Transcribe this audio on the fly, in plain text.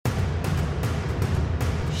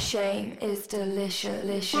Shame is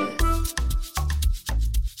delicious.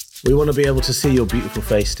 We want to be able to see your beautiful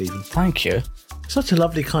face, Stephen. Thank you. Such a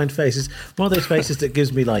lovely, kind face. It's one of those faces that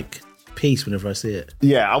gives me, like, peace whenever I see it.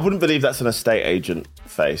 Yeah, I wouldn't believe that's an estate agent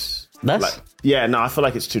face. This? Like, yeah, no, I feel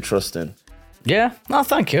like it's too trusting. Yeah. No,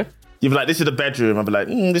 thank you. You'd be like, this is a bedroom. I'd be like,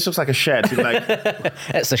 this looks like a shed. You'd be like,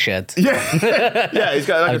 It's a shed. yeah, he's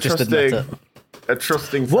got like I'll just admit it. a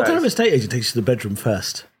trusting face. What kind of estate agent takes you to the bedroom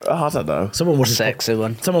first? Oh, I don't know. Someone watches Sexy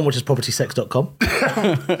one. Someone watches propertysex.com.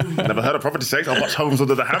 Never heard of property sex. I watch Homes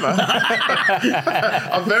Under the Hammer.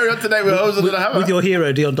 I'm very up to date with Homes Under the Hammer. With your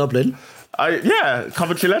hero, Dion Dublin.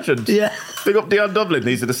 Coventry legend. Yeah. Big up Dion Dublin.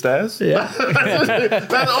 These are the stairs. Yeah.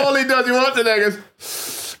 That's all he does. He walks in there and goes,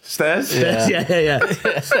 stairs? Yeah.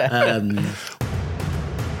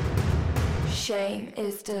 Shame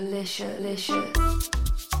is delicious.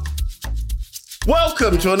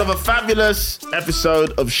 Welcome to another fabulous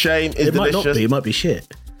episode of Shame is It might Delicious. not be. It might be shit.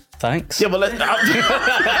 Thanks. Yeah, but What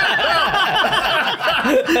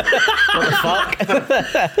the fuck?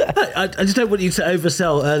 I just don't want you to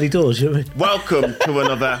oversell early doors. You know what I mean? welcome to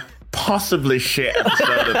another possibly shit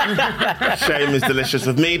episode of Shame is Delicious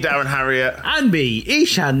with me, Darren Harriott, And me,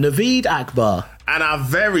 Ishan Naveed Akbar. and our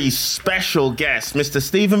very special guest, Mr.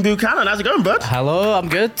 Stephen Buchanan. How's it going, bud? Hello, I'm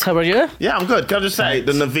good. How are you? Yeah, I'm good. Can I just say,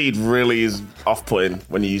 Thanks. the Naveed really is off-putting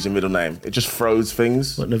when you use your middle name. It just throws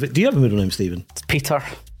things. What, Naveed? Do you have a middle name, Stephen? It's Peter.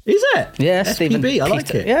 Is it? Yeah, SPB, Stephen. I like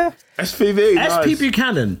Peter. it. Yeah. SPV, SP nice.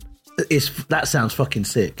 Buchanan. That sounds fucking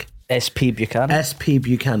sick. SP Buchanan. SP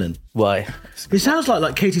Buchanan. Why? It sounds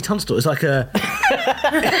like Katie Tunstall. It's like a... it's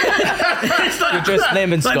like, You're just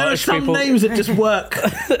naming like there are Scottish some people. names that just work.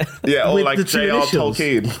 Yeah, or with like the two J.R. initials.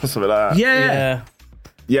 Tolkien or something like that. Yeah.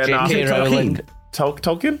 Yeah, no, I J.K. think Rowling.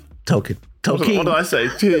 Tolkien? Tolkien. What did I say?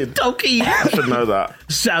 Tolkien. Tolkien. I should know that.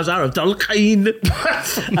 Sounds Arab. Tolkien.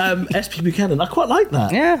 SP Buchanan. I quite like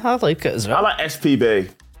that. Yeah, I like it as I well. like SPB.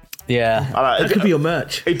 Yeah. I like That could be your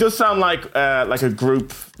merch. It does sound like a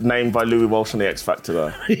group named by Louis Walsh on the X Factor, though.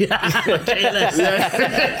 Here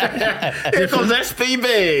comes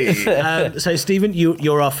SPB. So, Stephen,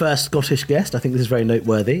 you're our first Scottish guest. I think this is very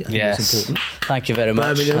noteworthy. I think Yes. it's important. Thank you very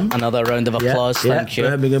much. Birmingham. Another round of applause. Thank you.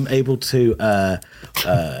 Birmingham able to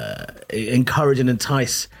encourage and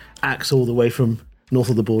entice acts all the way from north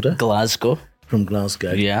of the border, Glasgow. from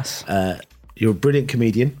Glasgow. Yes. You're a brilliant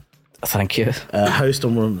comedian, Thank you. host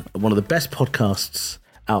on one of the best podcasts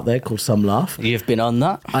out there called Some Laugh. You've been on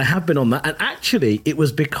that? I have been on that, and actually, it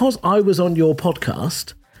was because I was on your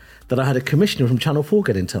podcast that I had a commissioner from Channel 4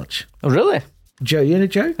 get in touch. Oh, really? Joe, you know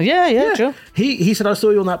Joe? Yeah, Joe. He said, I saw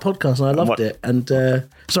you on that podcast and I loved What? it. And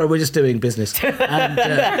sorry, we're just doing business. And,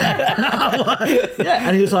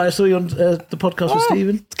 and he was like, I saw you on the podcast with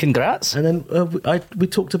Stephen. Congrats. And then we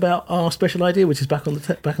talked about our special idea, which is back on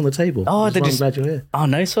the table. Oh, Which is they why I'm just- glad you're here. Oh,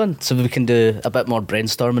 nice one. So we can do a bit more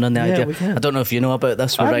brainstorming on the idea. we can. I don't know if you know about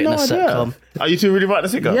this. We're I have writing no a idea. sitcom. Are you two really writing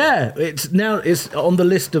a sitcom? Yeah, it's on the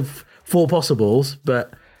list of 4 possibles,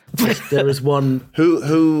 but there is one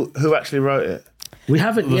Who actually wrote it? we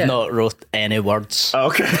haven't We've yet. not wrote any words. Oh,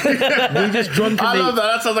 okay. We just drunkenly. I love that.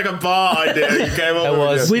 That sounds like a bar idea you came up It with.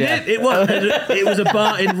 was. We Yeah. did. It was a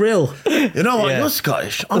bar in Rill. You know what? Yeah. You're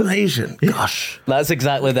Scottish. I'm Asian. Gosh. That's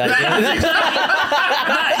exactly that.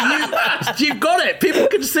 You've got it. People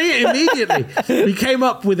can see it immediately. We came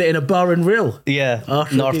up with it in a bar in Rill. Yeah.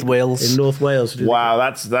 After North Wales. In North Wales. Wow,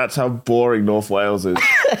 that's how boring North Wales is.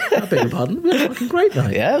 I beg your pardon. We had a fucking great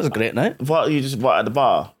night. Yeah, it was a great night. What, you just at the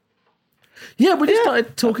bar? Yeah, we just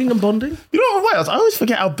started talking and bonding. You know what, Wales? I always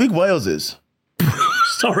forget how big Wales is.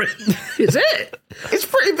 Sorry. Is it? It's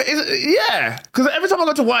pretty big. Yeah. Because every time I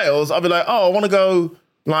go to Wales, I'll be like, oh, I want to go,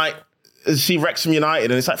 like, see Wrexham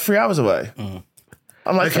United, and it's like 3 hours away.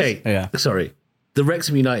 I'm like, Okay. Yeah. Sorry. The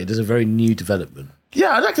Wrexham United is a very new development.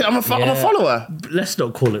 Yeah, exactly. I'm a Yeah. follower. Let's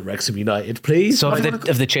not call it Wrexham United, please. So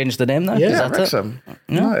have they changed the name now? Yeah, Is that it? Wrexham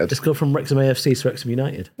United. Just go from Wrexham AFC to Wrexham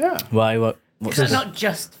United. Yeah. Why? What's So this? not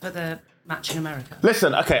just for the match in America.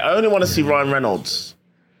 Listen, okay, I only want to see Ryan Reynolds.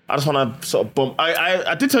 I just want to sort of bump.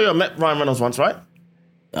 I did tell you I met Ryan Reynolds once, right?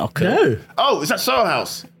 Okay. No. Oh, is that Soho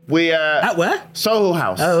House? We At where? Soho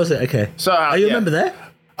House. Oh, was it? Okay. So, Are you a yeah. member there?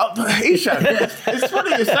 Oh, Ishan, it's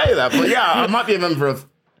funny you say that, but yeah, I might be a member of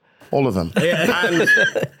all of them. And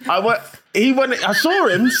I saw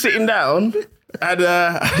him sitting down, and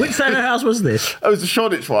Which Soho House was this? it was the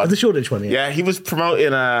Shoreditch one. The Shoreditch one, yeah. Yeah, he was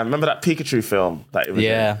promoting. Remember that Pikachu film that he was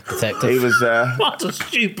Yeah, in? detective. He was. What a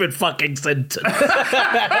stupid fucking sentence.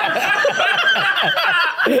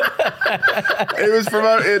 He was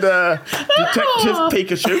promoting Detective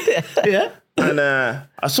Pikachu, Yeah. and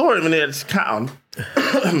I saw him and he had his cat on,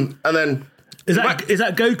 and then Is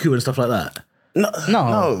that Goku and stuff like that?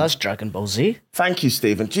 No, that's Dragon Ball Z. Thank you,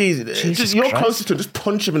 Stephen. Jesus, you're Christ. closer to just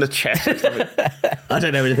punch him in the chest. or something. I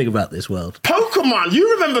don't know anything about this world. Pokemon.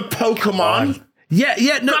 You remember Pokemon? Yeah,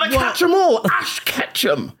 no. Gotta catch them all. Ash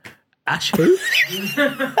Ketchum. Ash who?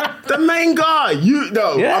 The main guy.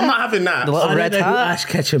 I'm not having that. The little I red don't know who hat. Ash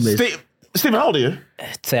Ketchum is. Stephen, how old are you?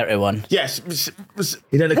 31. Yes.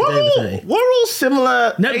 You don't look a day over 30. We're all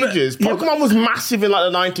similar No, but- ages. yeah, Pokemon was massive in like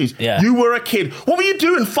the 90s. Yeah. You were a kid. What were you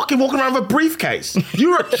doing? Fucking walking around with a briefcase.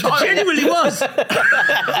 You were a child. Genuinely was.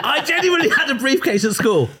 I genuinely had a briefcase at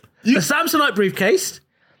school. A Samsonite briefcase.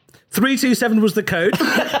 327 was the code.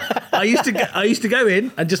 I used to go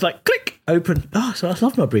in and just like click, open. Oh, so I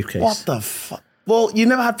love my briefcase. What the fuck? Well, you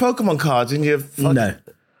never had Pokemon cards in your fucking... No.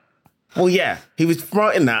 Well, yeah. He was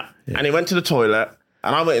writing that and he went to the toilet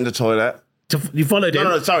and I went in the toilet. You followed him?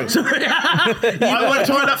 No, sorry. I went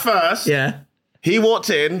to the toilet first. Yeah. He walked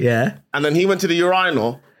in. Yeah. And then he went to the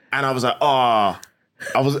urinal and I was like, I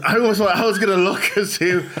almost thought I was going to look and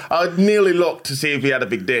see. I nearly looked to see if he had a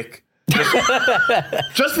big dick.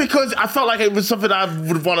 Just because I felt like it was something I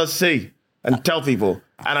would want to see and tell people.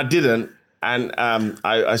 And I didn't. And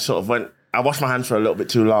I sort of went, I washed my hands for a little bit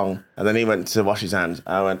too long. And then he went to wash his hands.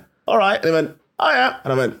 And I went, all right. And he went, oh yeah.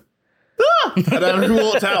 And I went, ah. And then he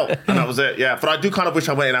walked out. And that was it, yeah. But I do kind of wish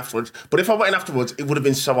I went in afterwards. But if I went in afterwards, it would have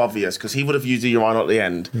been so obvious because he would have used the urinal at the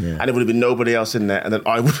end. Yeah. And it would have been nobody else in there. And then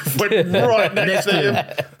I would have went right next to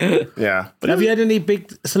him. Yeah. But Have you had any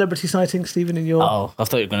big celebrity sightings, Stephen, in your... Oh, I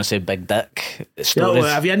thought you were going to say big dick No, stories.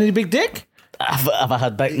 have you had any big dick? Have I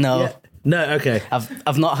had big? No. Yeah. No, okay.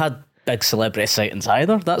 I've not had big celebrity sightings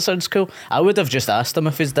either. That sounds cool. I would have just asked him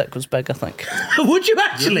if his dick was big, I think. Would you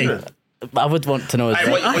actually? I would want to know his Hey,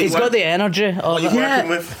 dick. what He's you got the energy. Oh, what are you Yeah. working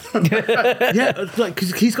with? Yeah, like,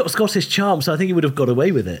 because he's got Scottish charm, so I think he would have got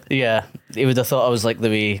away with it. yeah, he would have thought I was like the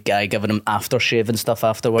wee guy giving him aftershave and stuff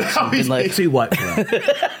afterwards. And being like, Too white for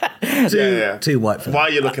that. Too white for that. Why are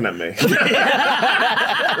you looking at me?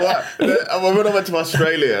 When I went to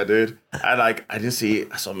Australia, dude, I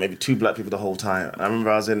saw maybe 2 black people the whole time. And I remember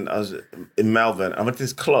I was in Melbourne. I went to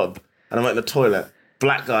this club and I went in the toilet.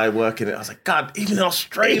 Black guy working it. I was like, God, even in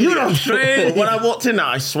Australia. You're in Australia. But when I walked in there,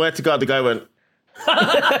 I swear to God, the guy went,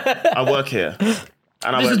 I work here.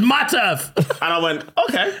 And I This went, is my turf. and I went,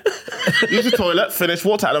 okay. Used the toilet, finished,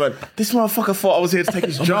 walked out, and I went, this motherfucker thought I was here to take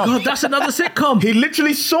his job. God, that's another sitcom. He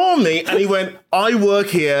literally saw me and he went, I work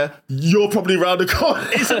here, you're probably round the corner.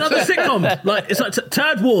 It's another sitcom. Like it's like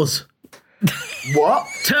Turd Wars. What?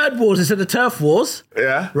 Turd Wars instead of Turf Wars.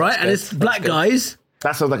 Yeah. Right? And it's black guys.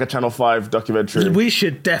 That sounds like a Channel 5 documentary. We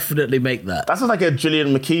should definitely make that. That sounds like a Gillian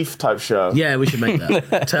McKeith type show. Yeah, we should make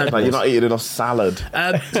that. Turd Like Wars. you're not eating enough salad.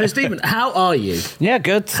 So Stephen, how are you? yeah,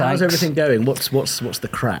 good. How's Thanks. everything going? What's the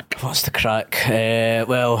crack? What's the crack?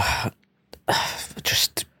 Well,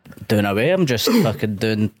 just doing away. I'm just fucking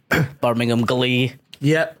doing Birmingham Glee.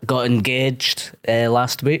 Yeah. Got engaged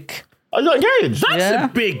last week. Oh, you got engaged? That's Yeah. a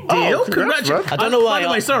big deal. Oh, congrats, Congratulations. bro. I don't know why By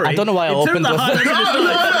the way, sorry. I don't know why I In terms opened of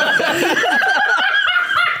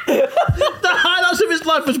with the highlights of his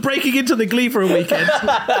life was breaking into the Glee for a weekend.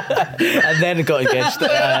 and then got engaged.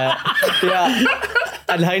 Yeah.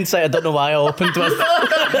 In hindsight, I don't know why I opened with.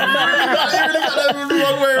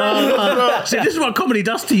 See, this is what comedy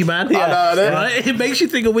does to you, man. I know, innit? Right? It makes you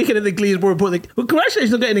think a weekend in the Glee is more important. Well,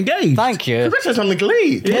 congratulations on getting engaged. Thank you. Congratulations on the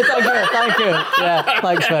Glee. Yeah, thank you. Yeah,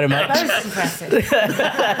 thanks very much. Most impressive.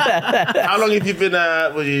 How long have you been,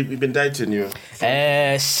 you've been dating you?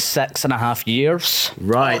 6.5 years.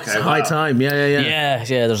 Right. Okay, High wow. time. Yeah.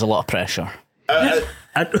 Yeah, there's a lot of pressure.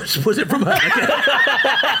 And was it from her?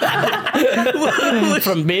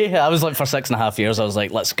 From me, I was like, for 6.5 years, I was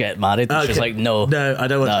like, let's get married. And she was Okay. like, no. No, I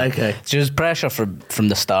don't want. No. Okay. She was pressure from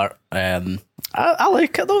the start. I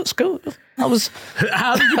like it though, it's cool. How did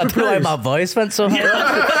you I don't know why propose? my voice went so high.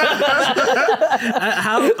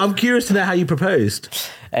 I'm curious to know how you proposed.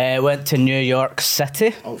 Went to New York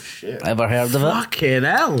City. Oh, shit. Ever heard of it? Fucking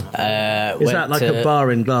hell. Is Went that like to- a bar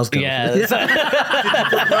in Glasgow? Yeah. Did you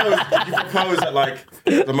propose at like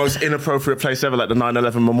the most inappropriate place ever, like the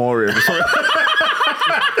 9/11 memorial?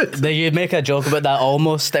 You make a joke about that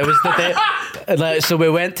almost. It was the day. Like, so we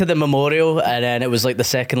went to the memorial, and then it was like the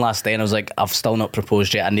second last day, and I was like, I've still not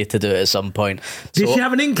proposed yet. I need to do it at some point. Did So- she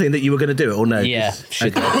have an inkling that you were going to do it or no? Yeah, she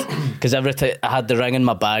did. Because every time I had the ring in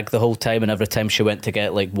my bag the whole time, and every time she went to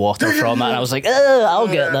get like water from it, and I was like, oh, I'll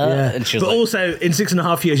get that. Yeah. And she was But like, also, in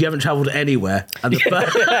 6.5 years, you haven't travelled anywhere. And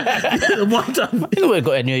the one time. you know, we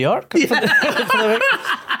go to New York. For the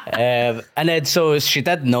week. And then so she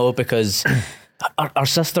did know because Our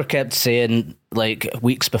sister kept saying, like,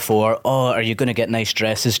 weeks before, oh, are you going to get nice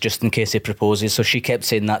dresses just in case he proposes? So she kept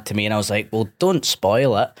saying that to me, and I was like, well, don't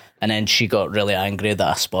spoil it. And then she got really angry that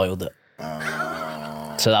I spoiled it.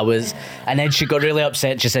 So that was... And then she got really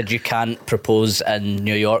upset. She said, you can't propose in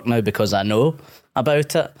New York now because I know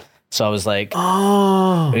about it. So I was like...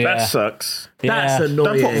 Oh, yeah. That sucks. that's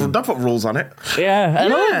annoying. Don't put rules on it. Yeah, I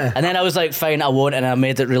know. Yeah. And then I was like, fine, I won't. And I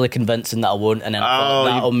made it really convincing that I won't. And then I thought,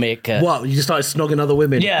 that'll make it... What? You just started snogging other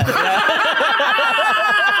women? Yeah.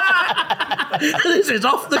 This is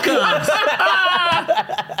off the cards.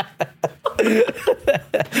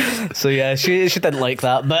 So yeah, she didn't like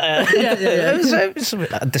that, but it was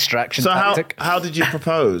a distraction So tactic. how did you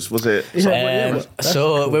propose? Was it?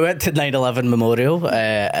 So we went to 9/11 Memorial,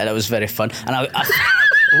 and it was very fun. And it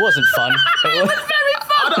wasn't fun. It was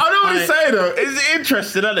I know what you're saying though. It's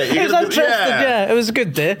interesting, isn't it? It was interesting. Yeah, it was a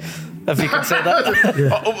good day, if you can say that.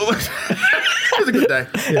 It was a good day.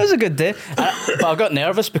 It was a good day, but I got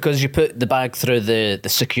nervous because you put the bag through the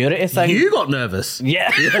security thing. You got nervous. Yeah,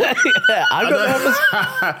 I got nervous.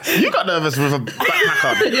 You got nervous with a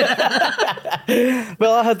backpack on.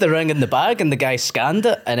 Well, I had the ring in the bag, and the guy scanned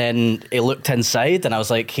it, and then he looked inside, and I was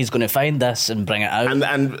like, he's going to find this and bring it out. And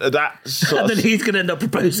that sort And then of, he's going to end up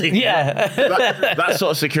proposing. yeah. that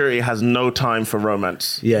sort of security has no time for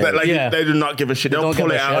romance. Yeah. They do not give a shit. They'll don't pull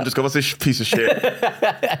give it a out shit. and just go, "What's this piece of shit?"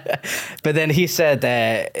 But then he said,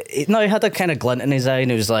 no, he had a kind of glint in his eye,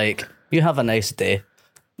 and he was like, you have a nice day.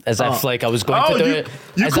 As if like I was going to do it.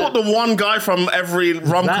 You As caught the one guy from every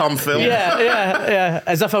rom-com film. yeah.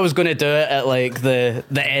 As if I was going to do it at like the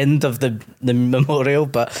end of the memorial.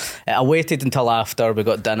 But I waited until after we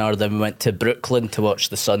got dinner. Then we went to Brooklyn to watch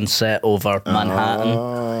the sunset over Manhattan.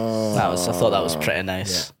 I thought that was pretty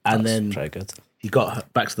nice. Yeah. And That was then- pretty good. You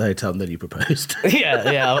got back to the hotel and then you proposed.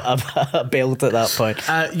 Yeah. I bailed at that point.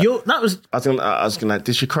 I was gonna.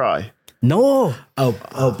 Did she cry? No.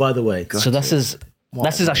 Oh, by the way. So this is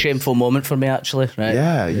a shameful moment for me, actually, right?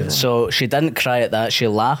 Yeah. So she didn't cry at that. She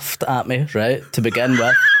laughed at me, right, to begin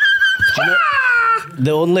with. Do you know,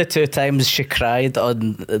 the only 2 times she cried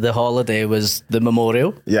on the holiday was the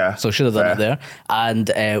memorial. Yeah, So should have done it there. And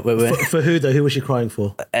we went... For who, though? Who was she crying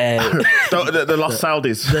for? The lost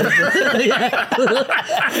Saudis.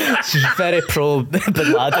 She's very pro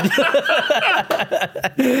Bin Laden.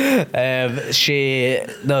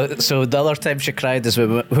 So the other time she cried is we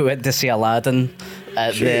went to see Aladdin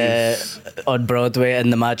on Broadway,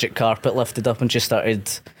 and the magic carpet lifted up, and she started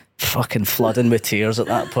fucking flooding with tears at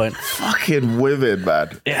that point. Fucking women,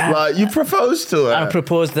 man. Yeah. Like, you proposed to her. I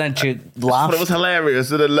proposed, then she But laughed. it was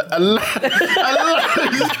hilarious. And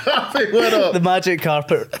Aladdin's carpet went up. The magic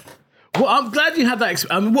carpet. Well, I'm glad you had that.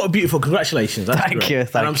 I mean, what a beautiful congratulations. That's Thank great. you,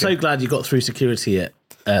 And I'm so glad you got through security at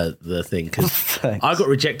the thing, because Thanks. I got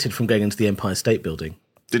rejected from going into the Empire State Building.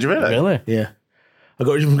 Did you really? Really? Yeah. I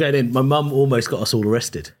got rejected from going in. My mum almost got us all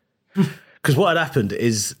arrested. Because what had happened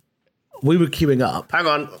is we were queuing up. Hang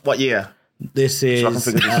on. What year? This So I can is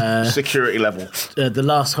think of this security level. the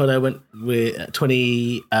last holiday I went with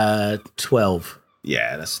 2012.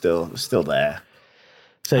 Yeah, that's still there.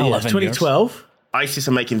 So yeah, 11 years. 2012. ISIS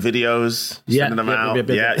are making videos, Yeah, sending them yeah, out.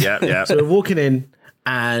 yeah, yeah. Yeah. So we're walking in,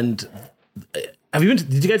 and have you been?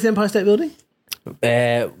 Did you go to the Empire State Building?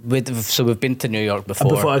 We've been to New York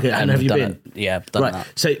before. Okay, and have you done been? it. Yeah, I've done Right. that.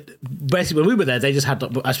 So basically, when we were there, they just had,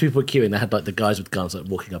 like, as people were queuing, they had like the guys with guns like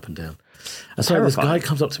walking up and down. And so this guy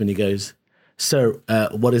comes up to me and he goes, "Sir,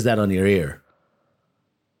 what is that on your ear?"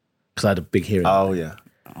 Because I had a big hearing. Oh, yeah.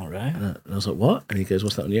 All right. And I was like, "What?" And he goes,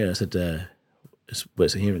 "What's that on your ear?" I said, it's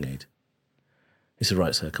a hearing aid." He said,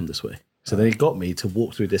 "Right, sir, come this way." So then he got me to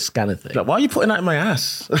walk through this scanner thing. Like, why are you putting that in my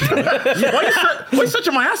ass? Why are you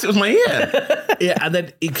touching my ass? It was my ear. Yeah, and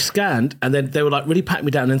then he scanned, and then they were like really patting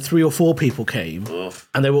me down, and then 3 or 4 people came,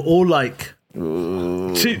 and they were all like,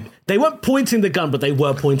 they weren't pointing the gun, but they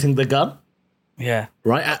were pointing the gun, Yeah.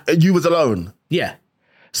 right? You was alone. Yeah.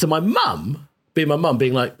 So my mum, being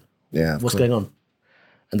like, Yeah. "What's going on?"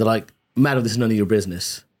 And they're like, "Madam, this is none of your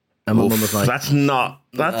business." And my mum was like,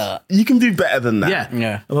 you can do better than that. "Yeah."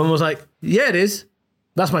 Yeah. And my mum was like, "Yeah, it is.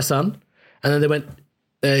 That's my son." And then they went,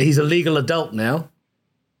 "He's a legal adult now.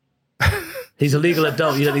 He's a legal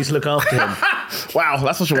adult. You don't need to look after him." Wow,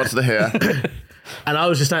 that's what she wants to hear. And I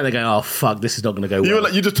was just standing there going, "Oh, fuck, this is not going to go well." You were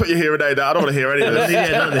like, you just took your hearing aid out. I don't want to hear any of this. Yeah,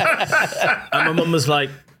 none of this. And my mum was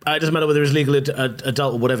like, "It doesn't matter whether he's legal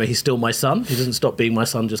adult or whatever, he's still my son. He doesn't stop being my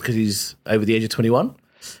son just because he's over the age of 21.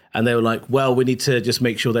 And they were like, "Well, we need to just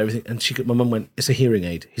make sure that everything..." And my mum went, "It's a hearing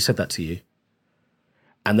aid. He said that to you."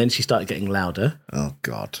 And then she started getting louder Oh,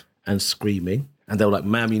 God. and screaming. And they were like,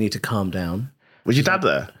 "Ma'am, you need to calm down." Was your dad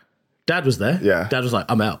there? Dad was there. Yeah. Dad was like,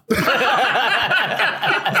 "I'm out."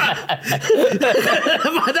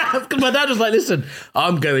 my dad was like, listen,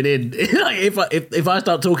 I'm going in. Like, if I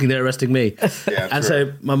start talking, they're arresting me. Yeah, and true.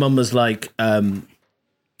 so my mum was like,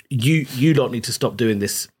 you don't need to stop doing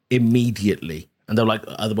this immediately. And they're like,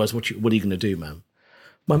 otherwise, what are you going to do, ma'am?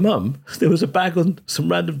 My mum, there was a bag on some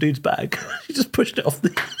random dude's bag. She just pushed it off the...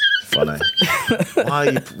 Funny.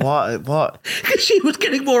 Why? What? Because she was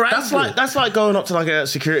getting more angry. That's like going up to like a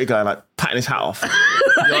security guy, like patting his hat off.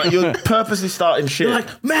 You're purposely starting shit. You're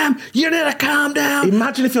like, ma'am, you need to calm down.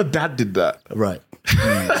 Imagine if your dad did that. Right.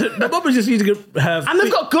 My mum was just used to have... And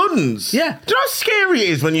they've got guns. Yeah. Do you know how scary it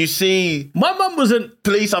is when you see My mum wasn't...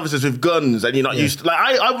 police officers with guns and you're not used to...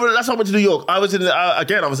 Like, that's how I went to New York. I was in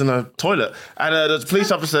the toilet and there was a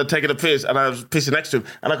police officer taking a piss and I was pissing next to him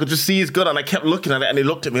and I could just see his gun and I kept looking at it and he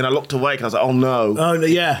looked at me and I looked away and I was like, oh no. Oh, no,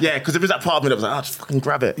 yeah. Yeah, because if it was that part of me that was like, oh, just fucking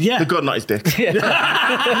grab it. Yeah. The gun, not his dick.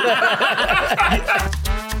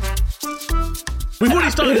 We've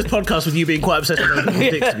already started this podcast with you being quite obsessed with other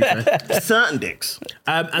people's dicks, to be fair. Certain dicks.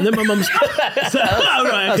 And then my mum's... oh,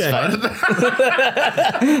 right, okay.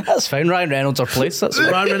 That's fine. Ryan Reynolds or police. That's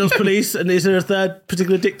fine. Ryan Reynolds police. And is there a third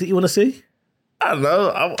particular dick that you want to see? I don't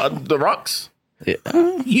know. The Rocks. Yeah.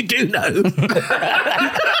 You do know.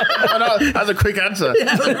 I know. That's a quick answer.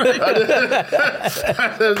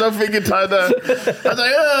 There's no thinking time there. I was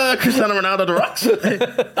like, Cristiano Ronaldo, The Rocks.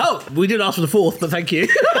 Oh, we didn't ask for the fourth, but thank you.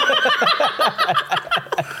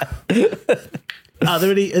 Are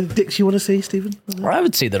there any dicks you want to see, Stephen? I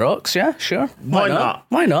would see The Rocks, yeah, sure. Why not?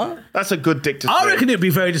 Why not? That's a good dick to see. I reckon it'd be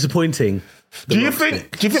very disappointing. Do you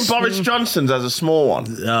think Boris Johnson's has a small one?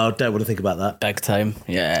 Oh, don't want to think about that. Big time,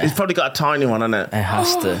 yeah. He's probably got a tiny one, hasn't it? It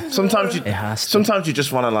has to. Sometimes you has to. Sometimes you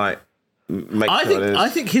just want to like make sure it is. I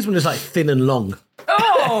think his one is like thin and long.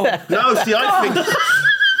 Oh! No, see, I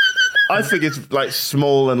think it's like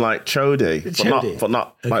small and like chody, but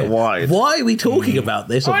not like wide. Why are we talking about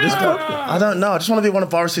this on this podcast? I don't know. I just want to be one of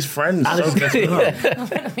Boris's friends. What are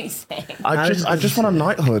we saying? I just want a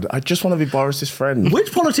knighthood. I just want to be Boris's friend.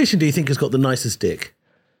 Which politician do you think has got the nicest dick?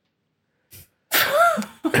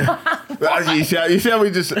 You see how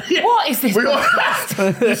we just... What is this?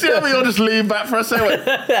 You see how we all just lean back for a second?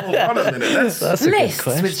 Hold on a minute. That's a good Lists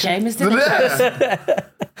question. with James, didn't it?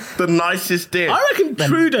 The nicest dick. I reckon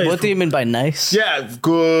Trudeau's... What do you mean by nice? Yeah,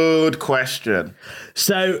 good question.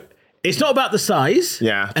 So, it's not about the size.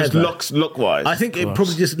 Yeah, just ever. look-wise. I think it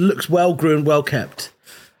probably just looks well groomed, well kept.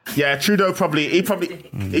 Yeah, Trudeau probably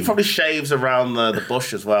shaves around the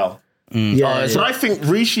bush as well. Yeah, So I think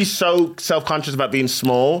Rishi's so self-conscious about being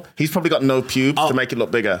small, he's probably got no pubes to make it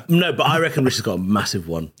look bigger. No, but I reckon Rishi's got a massive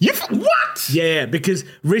one. What? Yeah, because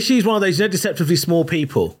Rishi's one of those deceptively small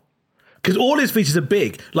people. Because all his features are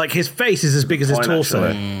big. Like, his face is as big as his torso.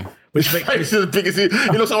 Actually. Which makes He's as big as he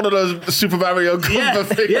looks like one of those Super Mario Gumba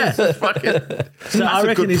things. yeah. So I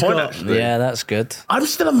reckon he's got... actually. Yeah, that's good. I'm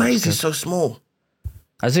still amazed he's so small.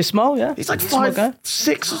 Is he small? Yeah. He's like a small guy?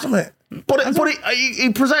 5'6" or something. But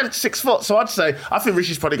he presents 6 foot, so I think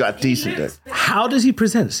Rishi's probably got a decent dick. How does he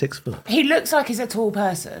present 6 foot? He looks like he's a tall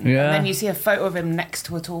person. Yeah. And then you see a photo of him next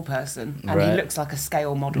to a tall person, and he Right. looks like a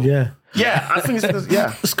scale model. Yeah. Yeah, I think it's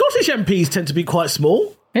yeah. Scottish MPs tend to be quite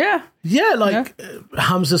small. Yeah. Yeah, like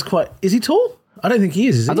Hamza's quite... Is he tall? I don't think he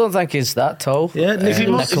is he? I don't think he's that tall. Yeah, Is he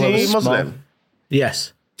Nicola was small. Muslim?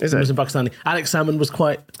 Yes. Is he it? Muslim Pakistani. Alex Salmon was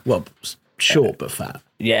quite, well, short but fat.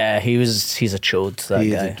 Yeah, he's a chode, that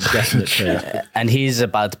He is guy. a definite trade. And he's a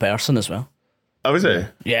bad person as well. Oh, is he?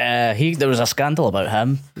 Yeah, there was a scandal about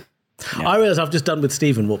him. I realise I've just done with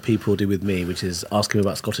Stephen what people do with me, which is ask him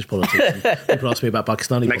about Scottish politics. And people ask me about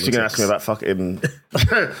Pakistani Next, you're politics. going to ask me about fucking...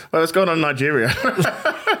 well, what's going on in Nigeria?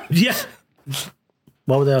 Yeah.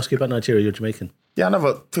 Why would they ask you about Nigeria? You're Jamaican. Yeah, I know,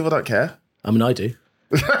 but people don't care. I mean, I do.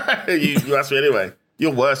 you ask me anyway.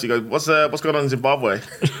 You're worse. You go, what's going on in Zimbabwe?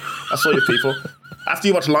 I saw your people. After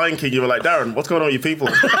you watched Lion King, you were like, Darren, what's going on with your people?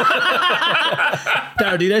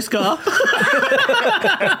 Darren, do you know Scar?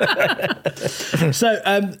 So,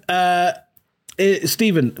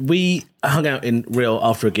 Stephen, we hung out in Real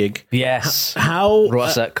after a gig. Yes. How...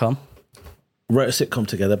 Wrote a sitcom. wrote a sitcom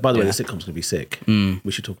together. By the way, Yeah. the sitcom's going to be sick.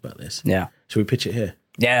 We should talk about this. Yeah. Should we pitch it here?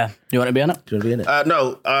 Yeah. You want to be on it? Do you want to be in it?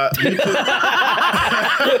 No. You could,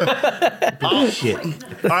 Shit.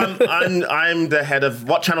 I'm the head of...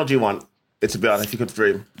 What channel do you want it to be on, if you could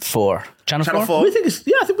dream? 4. Channel 4? Channel 4? We think it's...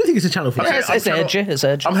 Yeah, I think we think it's a channel for Okay. It's edgy. It's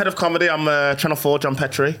edgy. I'm head of comedy. I'm Channel 4, John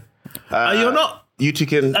Petrie. You're not... You two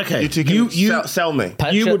can, Okay, you two can you- sell me.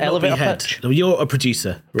 You would not be elevator head. pitch. No, you're a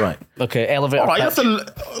producer. Right. Okay, elevator All right, you have pitch.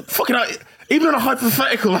 to... Fucking hell. even in a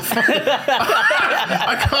hypothetical,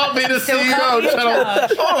 I can't be the Still CEO. can't be in Channel.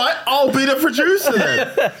 charge. All right, I'll be the producer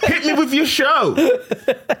then. Hit me with your show.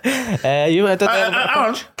 You did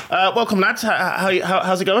Aaron, welcome, lads.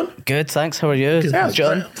 How's it going? Good, thanks. How are you,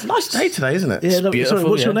 John? Nice day today, isn't it? Yeah, no, beautiful, sorry,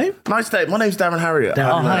 what's your yeah. name? Nice day. My name's Darren Harriet. Oh,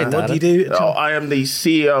 hi, What do you Darren. do? I am the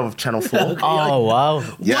CEO of Channel 4. Oh, wow.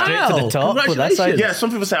 Yeah. Straight to the top with that side. Congratulations. Yeah, some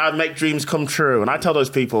people say I make dreams come true, and I tell those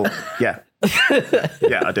people, yeah.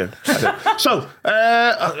 Yeah, I do. So,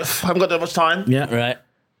 I haven't got that much time. Yeah. Right.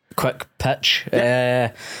 Quick pitch.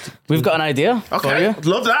 We've got an idea for Okay, you.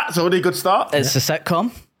 love that. It's already a good start. It's a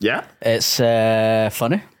sitcom. Yeah. It's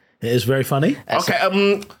funny. It is very funny.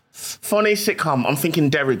 Okay, funny sitcom. I'm thinking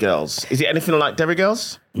Derry Girls. Is it anything like Derry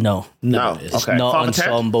Girls? No. No. it's Okay. Not Father Ted?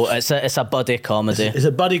 ensemble. It's a buddy comedy. It's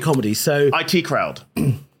a buddy comedy, so IT Crowd.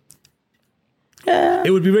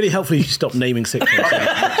 it would be really helpful if you stopped naming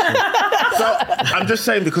sitcoms. So I'm just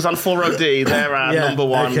saying because on 4OD they're our Yeah, number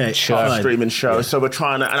one okay, fine. streaming show. So we're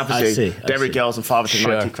trying to, and obviously I Derry see. Girls and Father Ted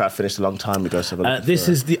Sure. and IT Crowd finished a long time ago. So This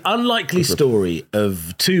is the unlikely story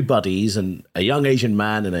of two buddies, and a young Asian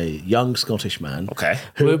man and a young Scottish man. okay.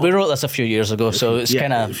 We wrote this a few years ago, so it's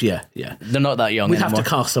kind of yeah. they're not that young We'd have anymore. to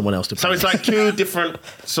cast someone else to play. So it's like two different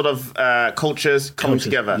sort of cultures coming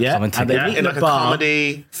together. Yeah, Coming and they together. meet In in like a a bar.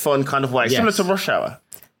 comedy, fun kind of way, Yes. similar to Rush Hour.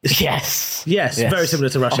 Yes. Yes, very similar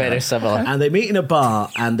to Rush Hour. Very similar. And they meet in a bar,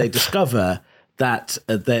 and they discover that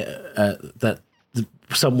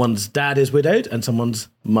someone's dad is widowed and someone's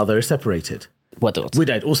mother is separated. Widowed.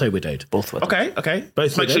 Widowed, also widowed. Both widowed. Okay.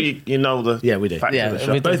 Both Make we sure do. you know the Yeah, we do. facts Yeah, of the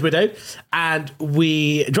show. we do. Both widowed. And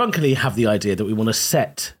we drunkenly have the idea that we want to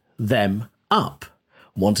set them up.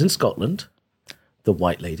 One's in Scotland, the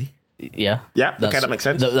white lady, Yeah. Yeah, okay, that makes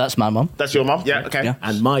sense. That's my mum. That's your mom? Yeah, okay. Yeah.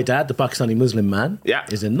 and my dad, the Pakistani Muslim man, Yeah.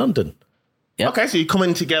 is in London. Yeah. Okay, so you come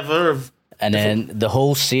in together of And then the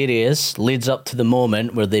whole series leads up to the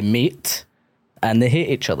moment where they meet and they hate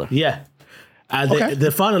each other. Yeah. And Okay.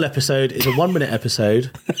 the final episode is a 1-minute episode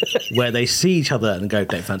where they see each other and go,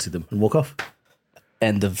 don't fancy them, and walk off.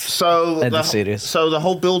 End of so End the, of series. so the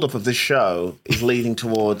whole build up of this show is leading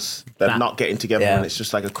towards them That. not getting together Yeah. and it's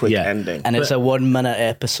just like a quick Yeah. ending. And it's a 1-minute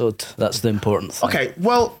episode. That's the important thing. Okay,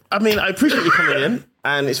 well, I mean, I appreciate you coming in,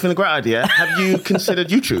 and it's been a great idea. Have you considered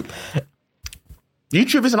YouTube?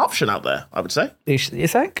 YouTube is an option out there, I would say. You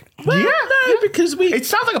think? No, because It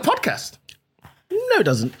sounds like a podcast. No, it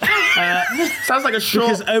doesn't. Sounds like a short.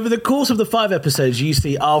 Because over the course of the 5 episodes, you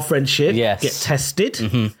see our friendship Yes. get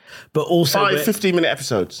tested, but also... 5 we're- 15-minute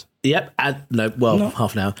episodes. Yep, and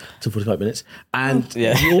half an hour to 45 minutes. And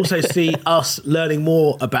Yeah. you also see us learning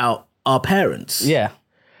more about our parents. Yeah.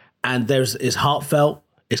 And it's heartfelt,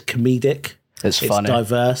 it's comedic, It's funny.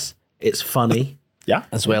 diverse, it's funny. Yeah.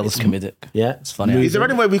 As well as comedic. Yeah. It's funny. Is there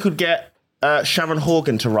any way we could get Sharon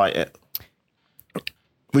Horgan to write it?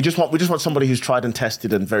 We just want somebody who's tried and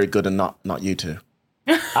tested and very good, and not you two.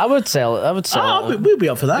 I would sell it. I would sell Oh, it. we'll be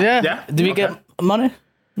up for that. Yeah. Yeah? Do we Okay. get money?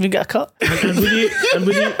 Do we get a cut? And will you,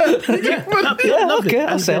 yeah, lovely. Okay, I'll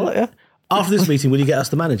And sell then it, yeah. After this meeting, will you get us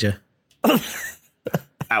the manager?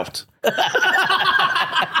 Out.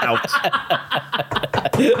 Out.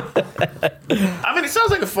 I mean, it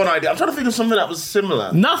sounds like a fun idea. I'm trying to think of something that was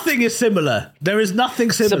similar. Nothing is similar. There is nothing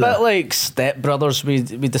It's a similar. bit like Step Brothers, we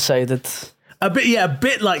decided, a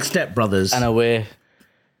bit like Step Brothers. in a way.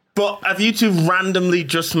 But have you two randomly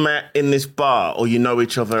just met in this bar, or you know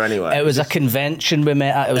each other anyway? It was a convention we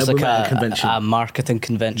met at. It was we like met at a a convention. a marketing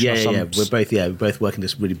convention or Yeah. something. We're both working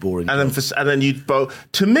this really boring. and then you both.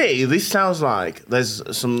 To me, this sounds like there's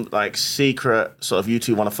some like secret sort of you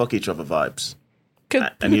two want to fuck each other vibes,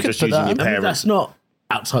 and we you're could just put using that your in. parents. That's not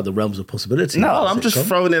outside the realms of possibility. No, Well, I'm just Sitcom.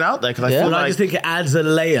 throwing it out there because I Yeah. feel Well, I like just think it adds a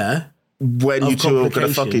layer when you of two are going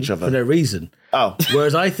to fuck complication each for other. no reason. Oh,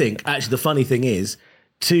 Whereas I think actually the funny thing is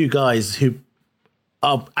two guys who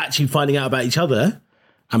are actually finding out about each other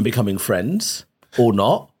and becoming friends or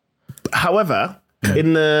not. however,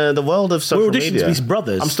 in the world of social We're auditioning media, to be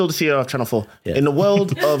brothers. I'm still the CEO of Channel 4. Yeah. In the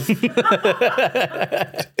world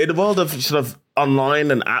of sort of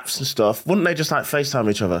online and apps and stuff, wouldn't they just like FaceTime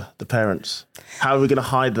each other, the parents? How are we going to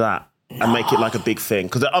hide that and make it like a big thing?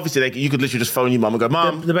 Because obviously you could literally just phone your mum and go,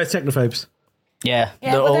 Mum. They're both technophobes. Yeah,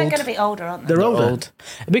 Yeah, they're well, they're old. going to be older, aren't they? They're older. Old.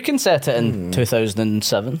 We can set it in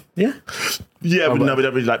 2007. Yeah. Yeah, but no, we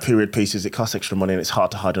don't really like period pieces. It costs extra money and it's hard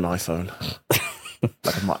to hide an iPhone.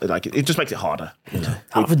 like it just makes it harder.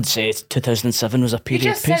 I wouldn't say 2007 was a You period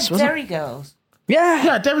just piece, said was it? Derry Girls. Yeah.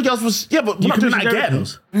 Yeah, Derry Girls was. Yeah, but we're not doing that again.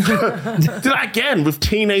 Do that again with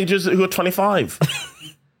teenagers who are 25.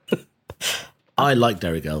 I like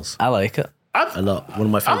Derry Girls. I like it. a lot. One of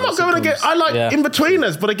my I'm favorite. not going to get. I like Yeah.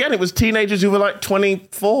 In-Betweeners, but again, it was teenagers who were like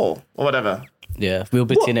 24 or whatever. Yeah, we'll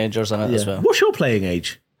be teenagers in it as well. What's your playing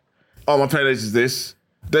age? Oh, my playing age is this.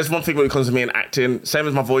 There's one thing when it comes to me and acting, same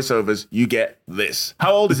as my voiceovers, you get this.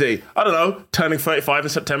 How old is he? I don't know, turning 35 in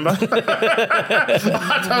September.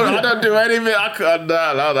 I don't do anything. I can't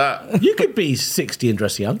allow that. You could be 60 and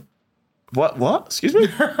dress young. What? Excuse me?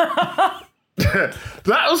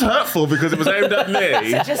 That was hurtful because it was aimed at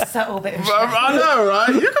me. Just a subtle bit of I know, right?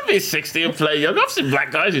 You could be 60 and play young. I've seen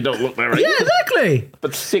black guys who don't look their age. Yeah, exactly.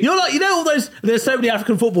 But 60. You're like, all those. There's so many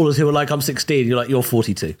African footballers who are like, I'm 16. You're like, you're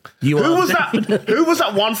 42. You Who are. was that? Who was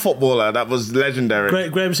that one footballer that was legendary?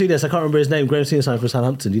 Graham Souness. I can't remember his name. Graham Souness signed for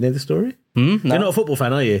Southampton. Do you know the story? No. You're not a football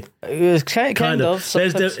fan, are you? Kind of.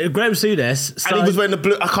 There's sometimes. Graham Souness. And he was wearing the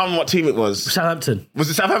blue. I can't remember what team it was. Southampton. Was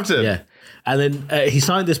it Southampton? Yeah. And then he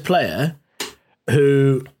signed this player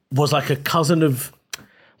who was like a cousin of, I'm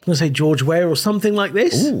going to say George Weah or something like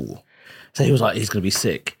this. Ooh. So he was like, he's going to be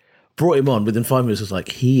sick. Brought him on within 5 minutes. Was like,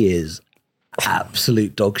 he is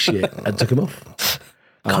absolute dog shit, and took him off.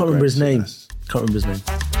 Can't remember his name. Can't remember his name.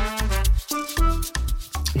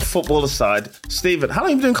 Football aside, Stephen, how long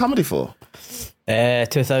have you been doing comedy for?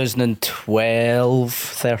 2012,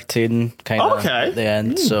 13, kind of Okay. at the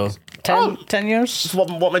end. So 10 years.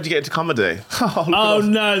 What made you get into comedy? Oh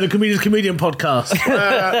no, the Comedian podcast.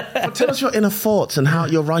 Well, tell us your inner thoughts and how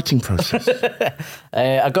your writing process.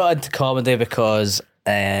 I got into comedy because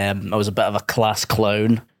I was a bit of a class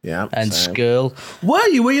clown Yeah, in same. school. Were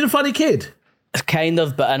you the funny kid? Kind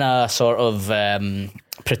of, but in a sort of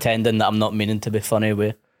pretending that I'm not meaning to be funny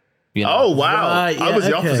way. You know? Oh wow! Right, I yeah, was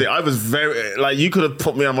the okay. opposite. I was very like you could have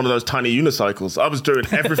put me on one of those tiny unicycles. I was doing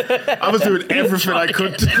everything. I was doing everything I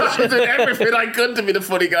could. I was doing everything I could to be the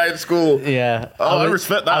funny guy in school. Yeah. Oh, I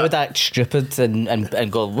respect that. I would act stupid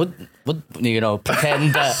and go, what, you know,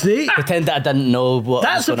 pretend that, See? pretend that I didn't know what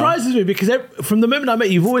That was going on. surprises me because from the moment I met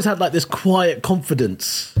you, you've always had like this quiet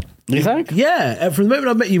confidence. You think? Yeah, and from the moment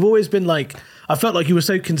I met you, you've always been like, I felt like you were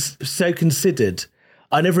so considered.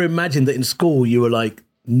 I never imagined that in school you were like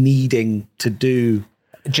needing to do.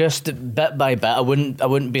 Just bit by bit. I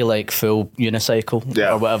wouldn't be like full unicycle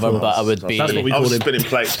Yeah, or whatever, but I would be. That's what we I was call him. spinning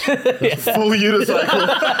plates. Full unicycle.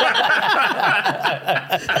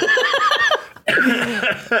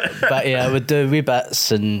 But yeah, I would do wee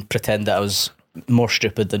bits and pretend that I was more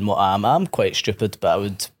stupid than what I am. I'm quite stupid, but I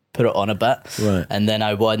would put it on a bit. Right. And then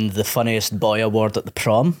I won the funniest boy award at the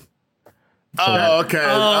prom. Oh, okay.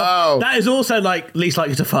 Oh, That is also like least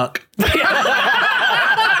likely to fuck.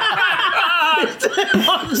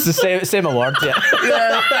 It's the same award, yeah.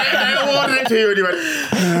 yeah. They awarded it to you, and you went.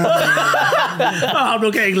 Oh, I'm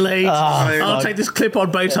not getting laid. I'll take this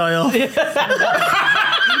clip-on bow tie off. Get one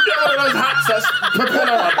of those hats that's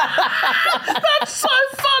propeller on. That's so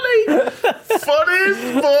funny.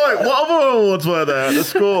 Funniest boy. What other awards were there at the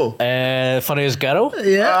school? Funniest girl.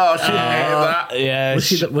 Yeah. Oh, she hated that. Yeah. Was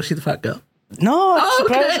she the fat girl? No, I'm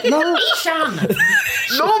surprised. okay. No. Shan.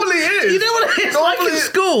 Normally it is. You know what it's like Normally in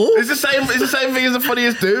school? It's the same. It's the same thing as the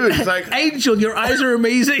funniest dude. It's like Angel, your eyes are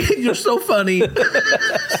amazing. You're so funny. so funny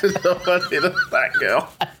that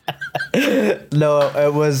girl. No,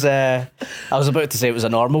 it was. I was about to say it was a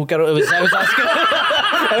normal girl. I was asking.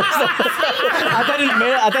 I didn't mean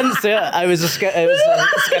it. I didn't say it. It was a skinny girl.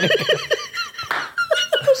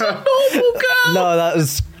 Awful girl. No, that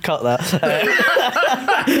was cut. That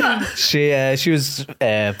she was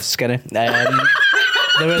skinny.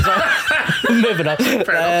 There was moving on.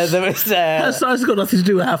 There was That's got nothing to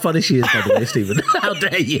do with how funny she is, by the way, Stephen. How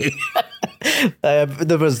dare you?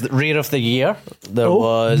 there was rear of the year. There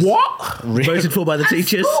was What? Voted for by the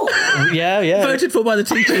teachers. yeah. Voted for by the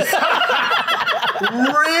teachers.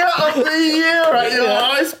 Rear of the year at your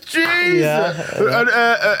eyes, Jesus.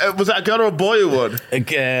 Yeah. Was that a girl or a boy who won?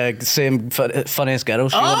 Same funniest girl.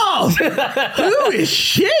 She won. Oh, who is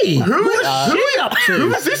she? Who is she up to?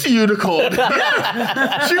 Who is this unicorn? She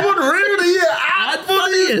won Rear of the Year and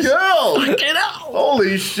funniest girl. Get out.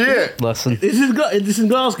 Holy shit! Listen, This is in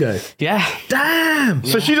Glasgow. yeah. Damn.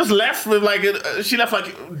 So she just left with like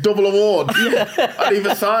double awards on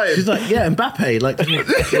either side. She's like, yeah, Mbappe. Like,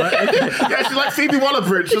 right, okay. Yeah, she's like Phoebe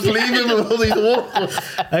Waller-Bridge, just leaving with all these awards.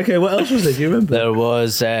 Okay, what else was there? Do you remember? There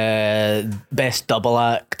was best double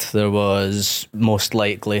act. There was most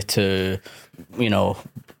likely to,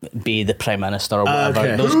 be the Prime Minister or whatever.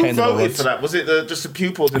 Okay. Those Who kind of voted awards. for that? Was it just the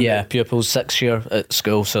pupils? Yeah, pupils 6th year at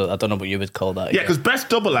school, so I don't know what you would call that. Yeah, because best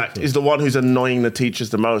double act is the one who's annoying the teachers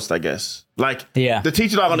the most, I guess. Like, Yeah. the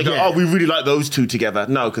teachers aren't going to go, Yeah. oh, we really like those two together.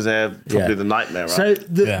 No, because they're probably Yeah. the nightmare, right? So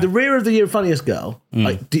the Rear of the Year funniest girl,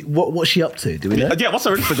 like, what's she up to? Do we know? Yeah, what's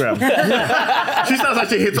her Instagram? She sounds like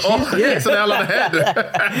she hits an nail on the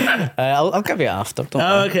head. I'll give you after. Don't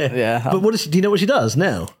Oh, worry. okay. Yeah. But what does she, do you know what she does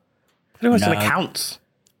now? Anyways, No. it counts.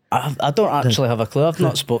 I don't actually have a clue. I've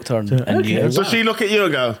not spoke to her in years. So she look at you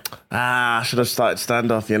and go, I should have started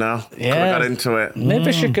stand-up, you know? Could Yeah. have got into it.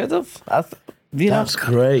 Maybe she could have. That's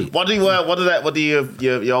great. What do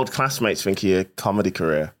your old classmates think of your comedy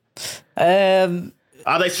career?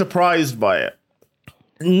 Are they surprised by it?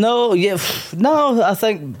 No, no. I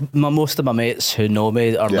think most of my mates who know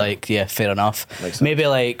me are like, yeah, fair enough. Makes sense. Maybe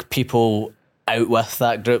like people out with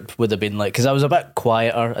that group would have been like, because I was a bit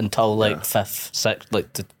quieter until like 5th, 6th,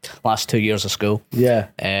 like the last 2 years of school. Yeah.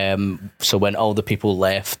 So when all the people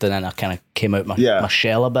left, and then I kind of came out my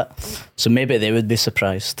shell a bit. So maybe they would be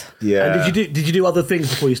surprised. Yeah. And did you do other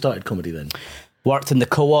things before you started comedy then? Worked in the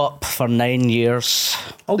co-op for 9 years.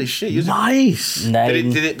 Holy shit. You Nice. 9.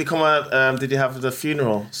 Did it become did you have the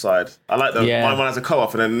funeral side? I like the Yeah. mine one has a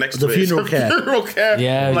co-op and then next The to it is funeral care. Funeral care.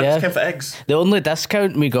 Yeah, I'm like, yeah. just came for eggs. The only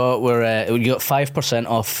discount we got were we got 5%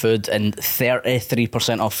 off food and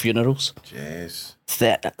 33% off funerals. Jeez.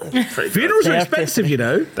 Th- Pretty Funerals are 30. expensive, you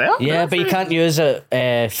know. They are? yeah, but you can't use it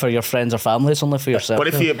for your friends or family. It's only for yourself. But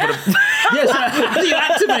if you Yes, how do you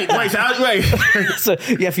activate that? wait. So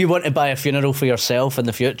yeah, if you want to buy a funeral for yourself in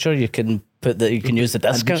the future, you can use the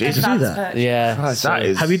discount. Jesus. do that? Advanced Yeah. so- That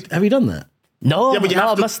is. Have you done that? No, Yeah, but you no,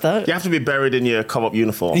 have I to, missed out. You have to be buried in your co-op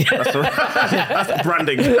uniform. That's, that's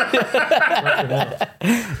branding.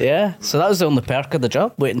 Yeah, so that was the only perk of the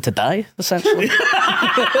job, waiting to die, essentially.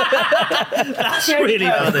 That's really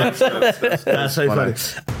funny. That's so funny.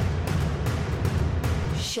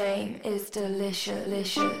 Shame is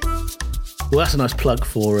delicious. Well, that's a nice plug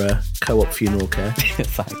for co-op funeral care.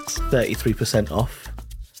 Thanks. 33% off.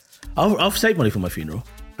 I've saved money for my funeral.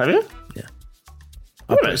 Have you? Yeah.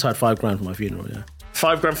 I put aside $5,000 for my funeral, yeah.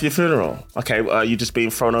 $5,000 for your funeral. Okay, you just being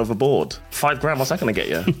thrown overboard. $5,000. What's that going to get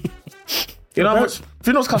you? You know how much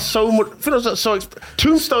funerals cost so much. Funerals are so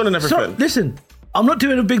tombstone and everything. So, listen, I'm not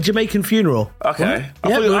doing a big Jamaican funeral. Okay.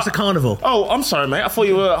 Yeah, but it's a carnival. Oh, I'm sorry, mate. I thought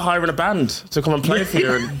you were hiring a band to come and play for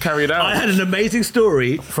you and carry it out. I had an amazing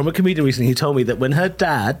story from a comedian recently who told me that when her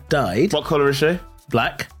dad died, What colour is she?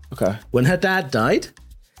 black, Okay. when her dad died,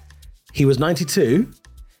 he was 92,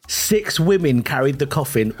 6 women carried the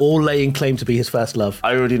coffin, all laying claim to be his first love.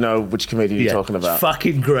 I already know which comedian you're talking It's about.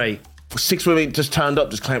 fucking great. 6 women just turned up,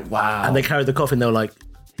 just claimed, wow. And they carried the coffin, they were like,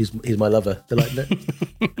 he's my lover. They're like, no.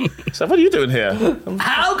 So what are you doing here?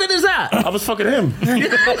 How good is that? I was fucking him.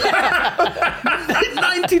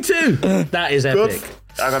 92. That is Good. epic.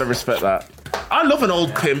 I gotta respect that. I love an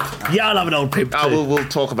old pimp. Yeah, I love an old pimp too. We'll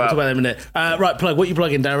talk about. Talk about that in a minute. Right, plug. What you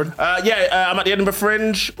plugging, Darren? I'm at the Edinburgh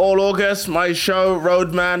Fringe all August. My show,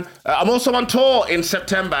 Roadman. I'm also on tour in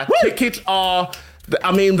September. Woo! Tickets are.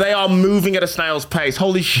 I mean, they are moving at a snail's pace.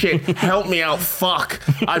 Holy shit. Help me out. Fuck.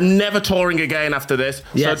 I'm never touring again after this.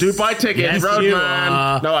 Yes. So do buy tickets. Yes, Roadman. you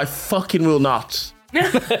are. No, I fucking will not.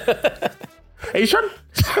 Are you sure?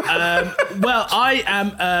 Well, I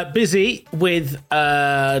am busy with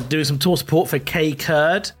doing some tour support for K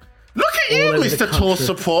Kurd. Look at you, All over the Mr. Tour country.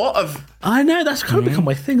 Support. I know, that's kind of become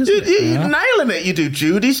my thing, isn't it? You're nailing it. You do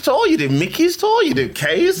Judy's tour, you do Mickey's tour, you do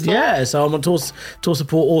Kay's tour. Yeah, so I'm on tour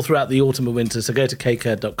support all throughout the autumn and winter. So go to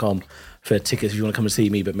kkurd.com for tickets if you want to come and see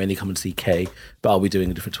me, but mainly come and see Kay. But I'll be doing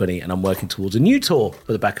a different 20, and I'm working towards a new tour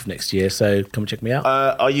for the back of next year. So come and check me out.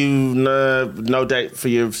 Are you no date for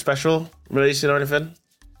your special releasing or anything?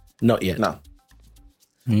 Not yet. No.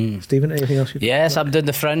 Stephen, anything else? Yes, I'm doing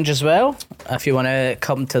the Fringe as well. If you want to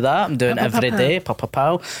come to that, I'm doing every day. Papa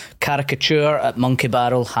Pow. Caricature at Monkey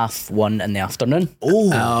Barrel, 1:30 in the afternoon. Oh,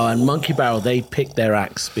 and Monkey Barrel, they pick their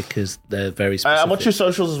acts because they're very specific. What's your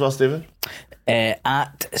socials as well, Stephen?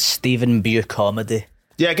 At Stephen Buchanan Comedy.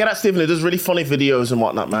 Yeah, get at Stephen. He does really funny videos and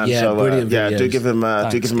whatnot, man. Yeah, so, brilliant yeah, do videos. give him a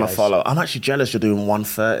guys. follow. I'm actually jealous you're doing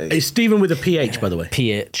 1:30. It's Stephen with a PH, by the way.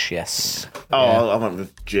 PH, yes. I went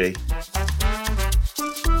with G.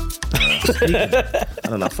 I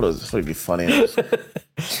don't know. I thought it'd be funny. Just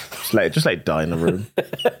let it die in the room.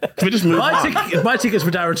 Can we just move on? My tickets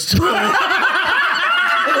for Darren's tour.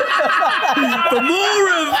 For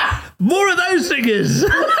more of those singers.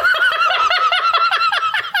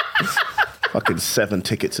 Fucking 7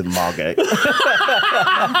 tickets in Margate.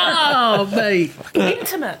 Oh, mate.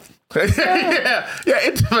 Intimate. yeah,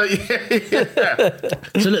 intimate. Yeah.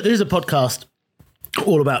 So look, there's a podcast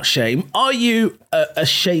all about shame. Are you a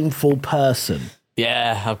shameful person?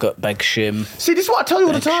 Yeah, I've got big shame. See, this is what I tell you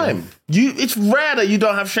all the time. It's rare that you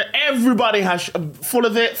don't have shit. Everybody has full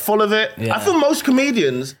of it. Yeah. I feel most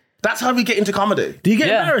comedians, that's how we get into comedy. Do you get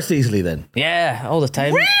Yeah. embarrassed easily then? Yeah, all the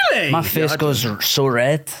time. Really? My face goes so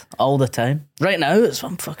red all the time. Right now,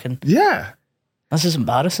 I'm fucking. Yeah. This is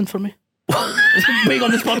embarrassing for me. Being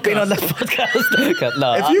on this podcast. Being on this podcast.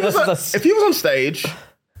 No, If you was on stage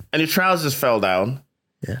and your trousers fell down,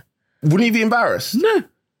 Yeah. wouldn't you be embarrassed? No.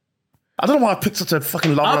 I don't know why I picked such a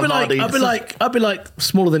fucking long I'd be like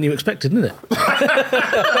smaller than you expected, isn't it?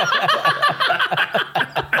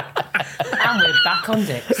 And we're back on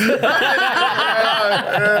dicks.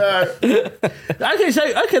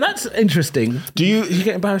 Okay, that's interesting. Do you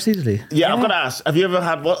get embarrassed easily? Yeah, I've got to ask. Have you ever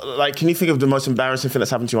had can you think of the most embarrassing thing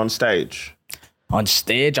that's happened to you on stage? on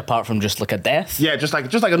stage, apart from just like a death. Yeah, just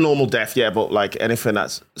like a normal death, yeah, but like anything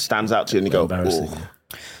that stands out to you and you go, Embarrassing.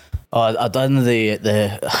 "Ooh." Oh, I done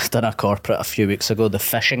I done a corporate a few weeks ago, the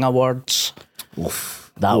fishing awards.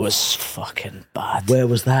 Oof. That was fucking bad. Where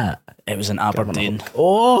was that? It was in Aberdeen.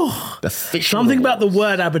 Oh, The fish. something about the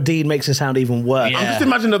word Aberdeen makes it sound even worse. Yeah. I'm just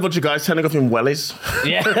imagining a bunch of guys turning up in wellies.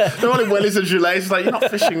 Yeah. They're all in wellies and gilets. It's like, you're not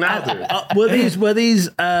fishing now, dude. Were these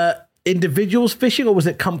individuals fishing, or was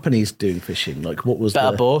it companies doing fishing? Like, what was Bit the...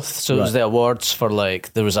 of both. So it was the awards for,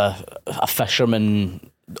 like, there was a fisherman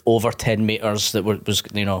over 10 metres that was,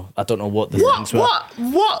 you know, I don't know what the things were.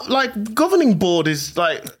 What? Like, governing board is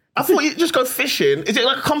like, I thought you just go fishing. Is it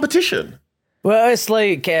like a competition? Well, it's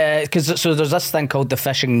like, so there's this thing called the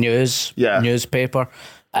Fishing News newspaper,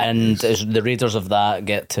 and the readers of that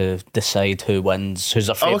get to decide who wins, who's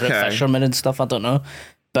their favourite Okay. fisherman and stuff. I don't know.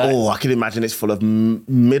 But Oh, I can imagine it's full of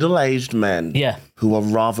middle-aged men Yeah. who are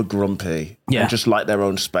rather grumpy Yeah. and just like their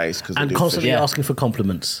own space. Cause they and do constantly Yeah. asking for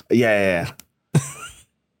compliments. fishing. Yeah.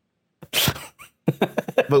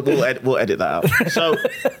 But we'll edit that out.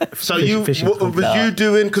 So you fishing was you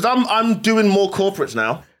doing, because I'm doing more corporates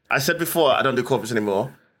now. I said before I don't do corporates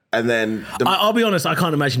anymore, and then I'll be honest, I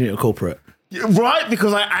can't imagine you at a corporate. right,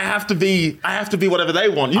 because I have to be whatever they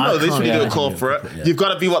want. You know this when you do a imagine you corporate, yeah. you've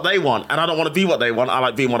got to be what they want, and I don't want to be what they want. I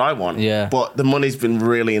like being what I want. Yeah. But the money's been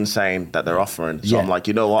really insane that they're offering, so Yeah. I'm like,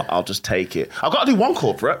 you know what? I'll just take it. I've got to do one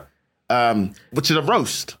corporate, which is a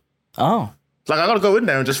roast. oh, Like I got to go in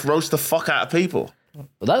there and just roast the fuck out of people. well,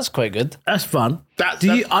 that's quite good. That's fun. That's-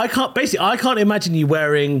 I can't imagine you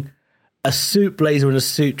wearing a suit blazer and a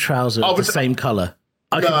suit trouser of the but- same colour.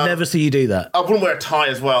 I could No. never see you do that. I wouldn't wear a tie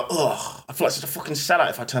as well. Ugh, I feel like such a fucking sellout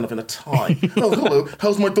if I turn up in a tie. Oh, hello,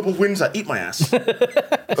 how's my double Windsor? Eat my ass. And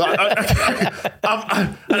I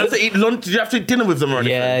have to eat lunch. Did you have to eat dinner with them or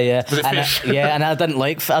anything? Yeah. Was it And fish? and I don't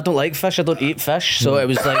like fish. I don't eat fish. So it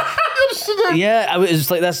was like, yeah, it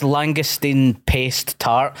was like this langoustine paste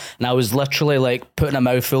tart, and I was literally like putting a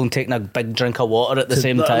mouthful and taking a big drink of water at the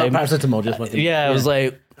same Like time. paracetamol, just like Yeah, I was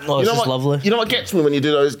like, oh, You this know is what? lovely. You know what gets me when you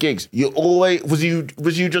do those gigs? You always was you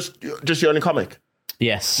just your only comic.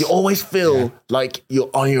 Yes. You always feel like you're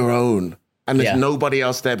on your own and there's Yeah. nobody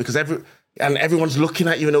else there because everyone's looking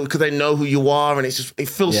at you because they know who you are, and it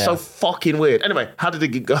feels Yeah. so fucking weird. Anyway, how did the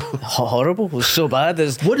gig go? Horrible. It was so bad.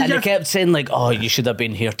 What did And you they have- kept saying like, "Oh, you should have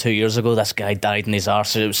been here 2 years ago. This guy died in his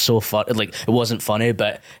arse." It was so fun. Like it wasn't funny,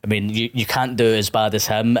 but I mean, you can't do as bad as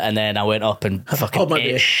him. And then I went up and fucking Hold my ate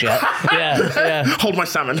beer. shit. Yeah. Hold my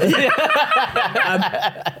salmon.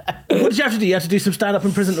 What did you have to do? You had to do some stand-up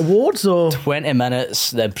and present awards, or 20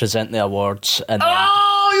 minutes, then present the awards, and then,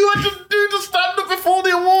 Oh, you had to do the stand up before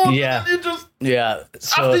the award. Yeah. And you just yeah. after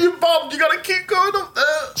So you bombed, you gotta keep going up there.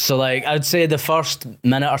 so like I'd say the first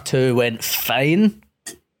minute or two went fine,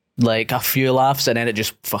 like a few laughs, and then it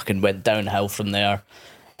just fucking went downhill from there.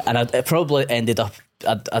 And it probably ended up.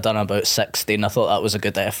 I done about 16. I thought that was a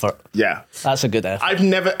good effort. Yeah. That's a good effort.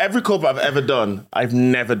 Every corporate I've ever done, I've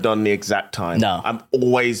never done the exact time. No. I'm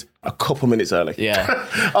always a couple minutes early. Yeah.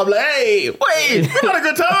 I'm like, hey, wait, we had a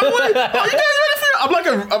good time. Wait, are you guys ready for it? I'm like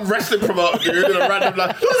a wrestling promoter, dude, in a random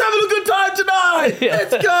like, who's having a good time tonight?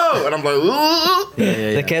 Let's go. And I'm like, ooh.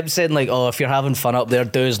 They kept saying like, "Oh, if you're having fun up there,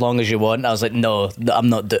 do as long as you want." I was like, "No, I'm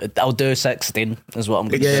not. I'll do 16." Is what I'm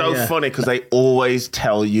going to It's do. so funny because they always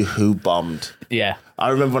tell you who bombed. Yeah. I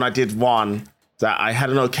remember when I did one that I had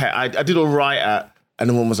an okay, I did all right at, and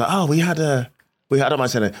the one was like, oh, we had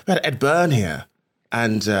Ed Byrne here,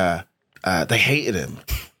 and they hated him.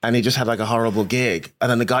 and he just had like a horrible gig. And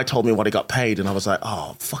then the guy told me what he got paid, and I was like,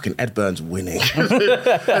 oh, fucking Ed Byrne's winning. I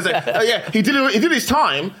was like, oh yeah, he did his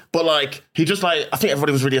time, but like he just like I think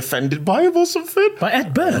everybody was really offended by him or something. By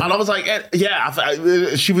Ed Byrne? And I was like,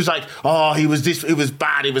 she was like, oh, he was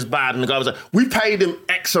bad. And the guy was like, we paid him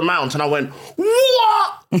X amount, and I went,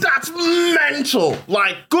 what? That's mental.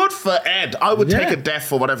 Like, good for Ed. I would take a death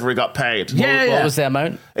for whatever he got paid. What was the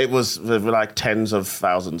amount? It was like tens of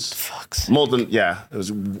thousands. Fuck's More than, it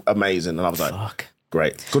was amazing. And I was like,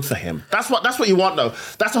 great. Good for him. That's what you want, though.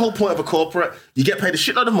 That's the whole point of a corporate. You get paid a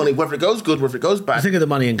shitload of money, whether it goes good, whether it goes bad. You think of the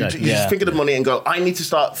money and go. You just think of the money and go, I need to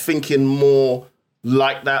start thinking more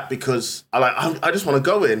like that because I just want to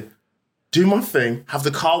go in, do my thing, have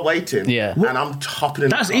the car waiting, and I'm hopping in.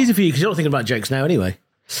 That's easy for you because you're not thinking about jokes now anyway.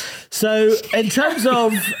 So, in terms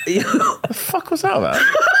of... What the fuck was that about?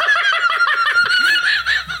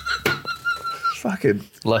 Fucking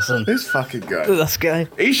Listen. this fucking guy. This guy.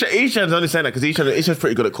 Ishan's only saying that because Ishan's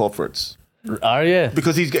pretty good at corporates. Are you?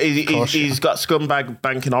 Because he's got scumbag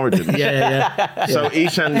banking origins. Yeah. So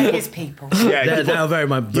Ishan... It is people. Yeah, They're now very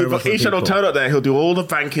much Ishan will turn up there, he'll do all the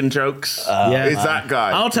banking jokes. He's that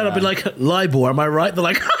guy. I'll turn up and be like, LIBOR, am I right? They're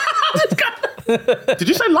like, this guy. Did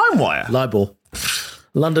you say LimeWire? LIBOR.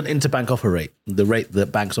 London interbank offer rate. The rate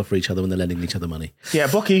that banks offer each other when they're lending each other money. Yeah,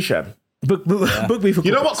 book Ishan. Book me for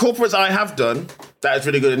You know what corporates I have done that is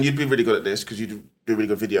really good, and you'd be really good at this because you do really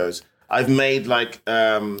good videos. I've made like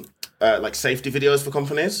safety videos for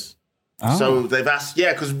companies. Oh. So they've asked,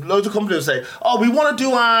 because loads of companies say, oh, we want to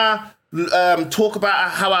do our talk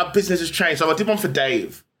about how our business has changed. So I did one for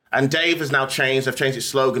Dave. And Dave has now changed. They've changed its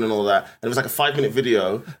slogan and all that. And it was like a 5-minute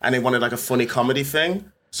video, and they wanted like a funny comedy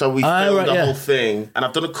thing. So we filmed the whole thing, and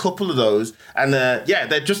I've done a couple of those, and they're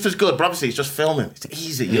just as good. But obviously, it's just filming; it's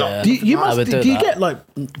easy. Do you get like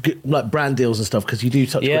brand deals and stuff because you do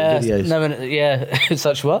such great videos?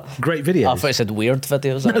 Such what? Great videos. I thought it said weird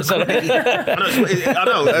videos. I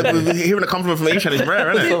know. Hearing a compliment from Ishan is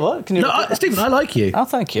rare, isn't it? What? Can you Stephen, I like you. Oh,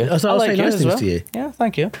 thank you. So I was saying nice things to you. Yeah,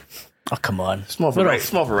 thank you. Oh, come on. It's more of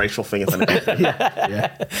a racial thing, if anything.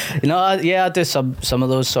 You know, I do some of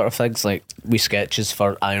those sort of things, like wee sketches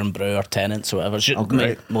for Iron Brew or Tenants or whatever.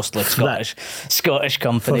 Great. Mostly Scottish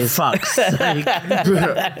companies. For fuck's sake.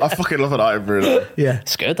 I fucking love an Iron Brew, though. Yeah.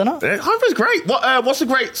 It's good, isn't it? Iron Brew's great. What's a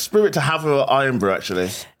great spirit to have with Iron Brew, actually?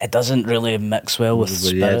 It doesn't really mix well with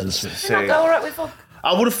spirits. Not go all right with vodka.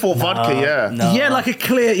 I would have thought vodka, No. Yeah, like a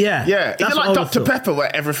clear, Yeah. Is That's it like Dr. Pepper where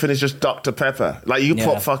everything is just Dr. Pepper? Like you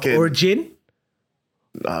put fucking... Or a gin?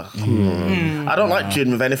 I don't like gin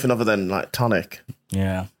with anything other than like tonic.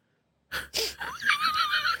 Yeah.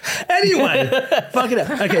 Anyway, fuck it up.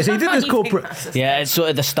 Okay, so you did this corporate... Yeah, so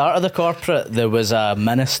at the start of the corporate, there was a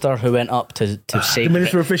minister who went up to say... The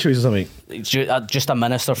Minister of Fisheries or something? Just a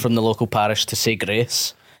minister from the local parish to say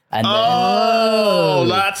grace. And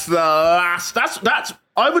That's the last... That's...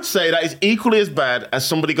 I would say that is equally as bad as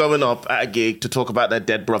somebody going up at a gig to talk about their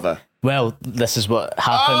dead brother. well, this is what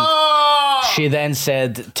happened. Oh! She then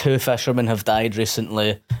said 2 fishermen have died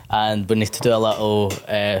recently, and we need to do a little,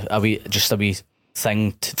 a wee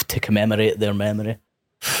thing to commemorate their memory.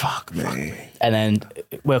 Fuck me. And then,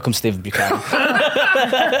 welcome Stephen Buchanan.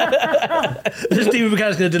 Stephen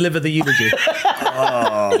Buchanan's going to deliver the eulogy.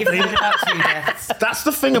 You've read about 2 deaths. That's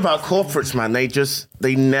the thing about corporates, man.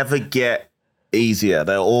 They never get easier.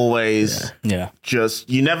 They're always just,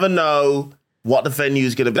 you never know what the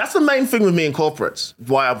venue's going to be. That's the main thing with me in corporates.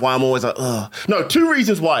 Why I'm always like, ugh. No, 2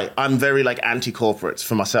 reasons why I'm very like anti-corporates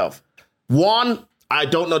for myself. 1, I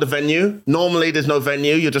don't know the venue. Normally, there's no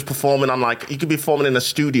venue. You're just performing on you could be performing in a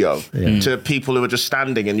studio to people who are just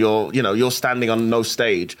standing, and you're standing on no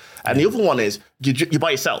stage. And the other one is you're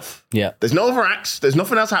by yourself. Yeah. There's no other acts. There's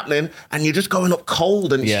nothing else happening, and you're just going up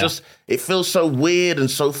cold, and it's just it feels so weird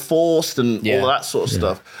and so forced and all that sort of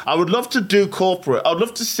stuff. I would love to do corporate. I'd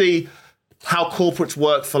love to see how corporates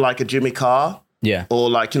work for like a Jimmy Carr. Yeah. Or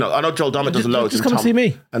like, I know Joel Dommett does loads. Just come and see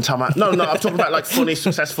me. And Tom, no, I'm talking about like funny,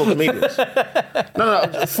 successful comedians.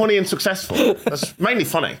 No, funny and successful. That's mainly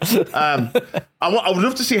funny. I would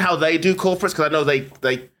love to see how they do corporates, because I know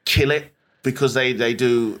they kill it because they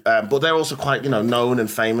do, but they're also quite, known and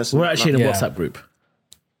famous. We're actually in a WhatsApp group.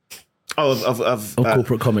 Oh, of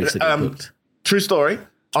corporate comics that get booked. True story.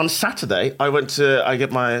 On Saturday, I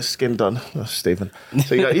get my skin done. Oh, Stephen.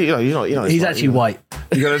 So you know. He's actually white.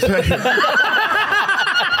 You're gonna say.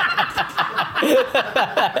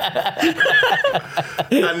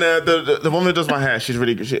 And the woman who does my hair, she's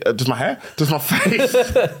really good. She does my hair, does my face.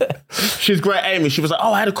 She's great, Amy. She was like,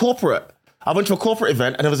 "Oh, I had a corporate. I went to a corporate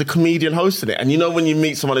event and there was a comedian hosting it. And when you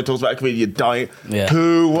meet someone who talks about a comedian, you're dying. Yeah.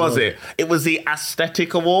 Who was it? It was the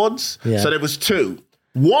Aesthetic Awards. Yeah. So there was 2.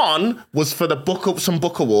 One was for some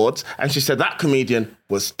book awards, and she said that comedian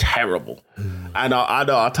was terrible. And I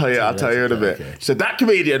know, I'll tell you in a bit. Okay. She said that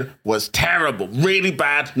comedian was terrible, really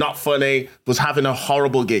bad, not funny, was having a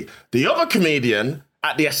horrible gig. The other comedian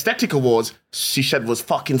at the Aesthetic Awards, she said was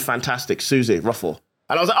fucking fantastic, Susie Ruffle.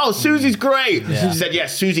 And I was like, oh, Susie's great. Yeah. She said,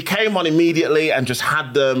 yes, Susie came on immediately and just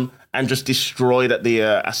had them and just destroyed at the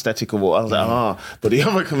Aesthetic Award. I was like, oh, but the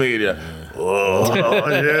other comedian,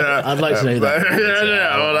 yeah. I'd like to know that.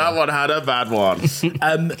 yeah, well, that one had a bad one.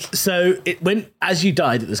 So as you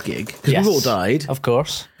died at this gig, because Yes. we've all died. Of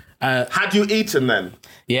course. Had you eaten then?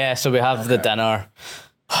 Yeah, so we have the dinner.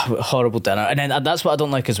 Horrible dinner. And then that's what I don't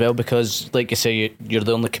like as well, because like you say, you're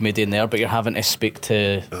the only comedian there, but you're having to speak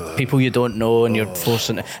to people you don't know, and you're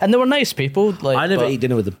forcing it. And they were nice people. Like, I never eat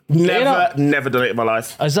dinner with them. Never done it in my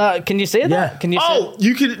life. Is that, can you say Yeah. that? Can you Oh, say?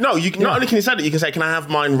 you can not only can you say that, you can say, can I have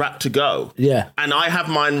mine wrapped to go? Yeah. And I have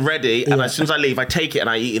mine ready, and Yeah. as soon as I leave, I take it and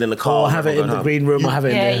I eat it in the car. Or have it in the green room, or have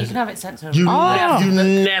it Yeah, in you the... can have it sent to You, them. you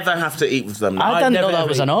never have to eat with them. I didn't know that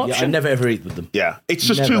was an I option. never ever eat with them. Yeah, it's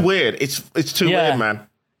just Never. too weird. It's too Yeah. weird, man.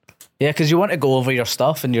 Yeah, because you want to go over your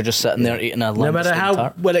stuff, and you're just sitting there eating a No matter Langston how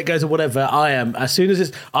tart. well it goes or whatever, I am. As soon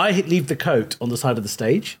as I leave the coat on the side of the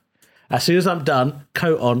stage. As soon as I'm done,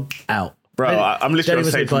 coat on, out. Bro, Then- I'm literally then on it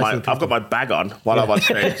was stage. advice to the I've got my bag on while I'm on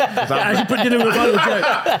stage. I should put dinner with a final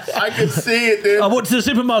joke. I can see it, dude. I went to the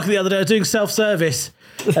supermarket the other day. I was doing self-service,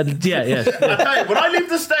 and yeah. I tell you, when I leave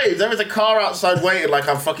the stage, there is a car outside waiting like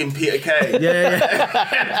I'm fucking Peter Kay.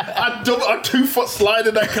 Yeah. I'm 2 foot slide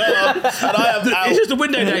in that car, and I am out. It's just a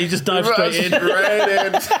window now. You just dive straight in.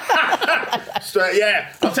 Straight,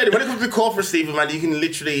 yeah. I'll tell you, when it comes to corporate, Stephen, man, you can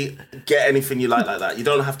literally get anything you like that. You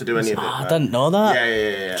don't have to do any of it. I man. didn't know that.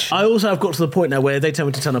 Yeah. I also have got to the point now where they tell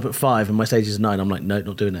me to turn up at 5 and my stage is 9. I'm like, no,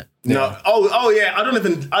 not doing it. No. Oh yeah. I don't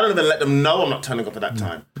even let them know I'm not turning up at that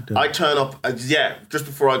time. I turn up. Just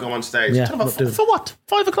before I go on stage. Yeah, Turn up not doing for what?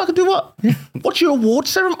 5 o'clock and do what? What's your award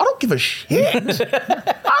ceremony? I don't give a shit.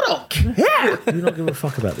 I don't care. You're not giving a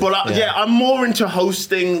fuck about this. But I'm more into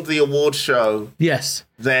hosting the award show Yes.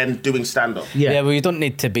 than doing stand up. Yeah. Yeah, well, you don't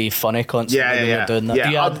need to be funny constantly when Yeah. you're doing that.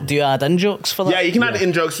 Yeah, Do you add in jokes for that? Yeah, you can add it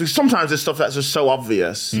in jokes because sometimes there's stuff that's just so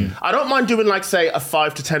obvious. I don't mind doing like say a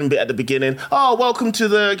 5 to 10 bit at the beginning. Oh, welcome to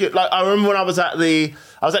the I remember when I was at the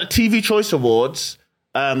TV Choice Awards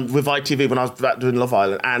with ITV when I was back doing Love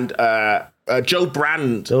Island, and Joe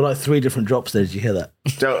Brand. There were like 3 different drops there. Did you hear that?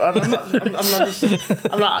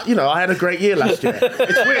 I'm not, I had a great year last year.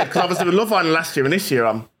 It's weird because I was doing Love Island last year, and this year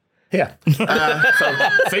I'm here. So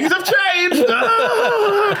things have changed.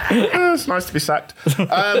 It's nice to be sacked.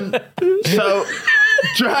 And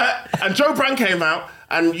Joe Brand came out,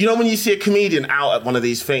 and when you see a comedian out at one of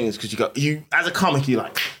these things, because you as a comic, you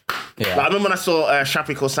like. Yeah. Like, I remember when I saw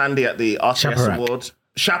Shappy Corsandi at the RTS Shaparak. Awards.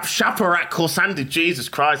 Shaparak Corsandi, Jesus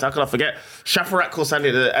Christ, how could I forget? Shaparak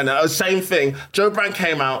Corsandi, and same thing. Joe Brand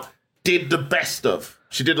came out, did the best of.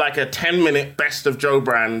 She did like a 10-minute best of Joe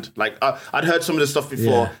Brand. Like I'd heard some of the stuff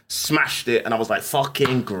before, smashed it, and I was like,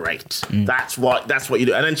 fucking great. That's what you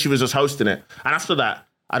do. And then she was just hosting it. And after that,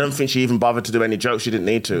 I don't think she even bothered to do any jokes. She didn't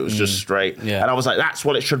need to. It was just straight. Yeah. And I was like, that's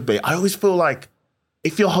what it should be. I always feel like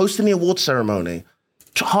if you're hosting the award ceremony,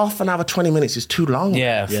 half an hour, 20 minutes is too long.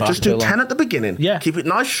 Yeah, fuck, Just do too long. 10 at the beginning. Yeah. Keep it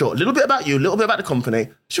nice, short. A little bit about you, a little bit about the company.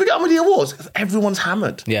 Should we get on with the awards? Everyone's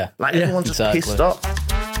hammered. Yeah. Like, Yeah, everyone's just exactly. pissed off.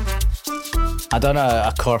 I done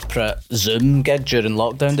a corporate Zoom gig during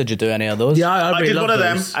lockdown. Did you do any of those? Yeah, I I really did love one of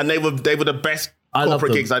them, those. and they were the best I love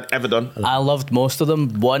corporate them. gigs I'd ever done. I loved most of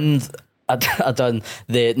them. One, I done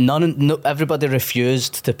everybody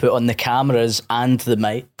refused to put on the cameras and the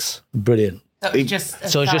mics. Brilliant. That was just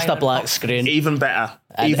So it's just a diamond black box. screen. Even better.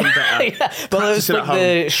 Even better. Yeah, but it was Practicing like at home.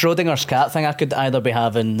 the Schrodinger's cat thing. I could either be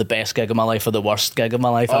having the best gig of my life or the worst gig of my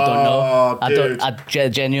life. I don't know. Dude. I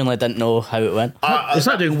genuinely didn't know how it went. It's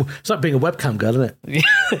like being a webcam girl, isn't it?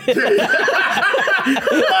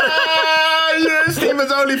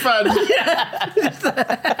 Stephen's OnlyFans.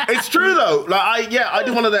 It's true though. Like I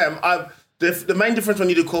did one of them. The main difference when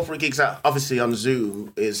you do corporate gigs, obviously on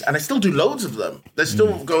Zoom, is, and I still do loads of them. They're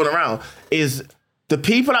still going around. Is the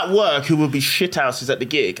people at work who would be shithouses at the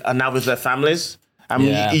gig are now with their families. And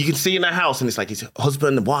Yeah. you can see in their house, and it's like his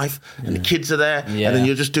husband and wife, and the kids are there, Yeah. and then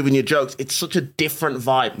you're just doing your jokes. It's such a different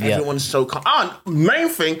vibe. Yeah. Everyone's so calm. And main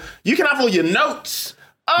thing, you can have all your notes.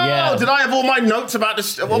 Oh, Yeah. did I have all my notes about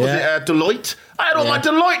this? What was Yeah. it? Deloitte? I had all my Yeah.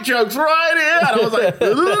 Deloitte jokes right here. And I was like,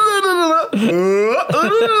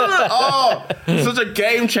 oh, such a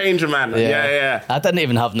game changer, man. Yeah. I didn't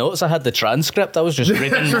even have notes. I had the transcript. I was just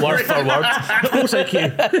reading word for word. Also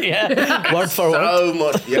cute. Yeah, word for word. So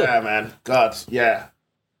much. Yeah, man. God, yeah.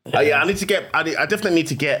 I need to get, I definitely need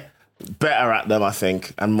to get better at them, I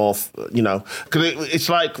think, and more, because it's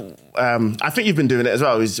like, I think you've been doing it as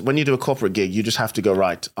well, is when you do a corporate gig, you just have to go,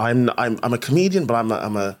 right, I'm a comedian, but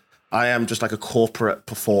I am just like a corporate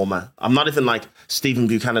performer. I'm not even like Stephen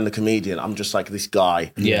Buchanan, the comedian. I'm just like this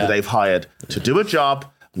guy that they've hired to do a job.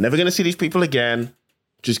 I'm never going to see these people again.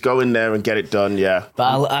 Just go in there and get it done, yeah. But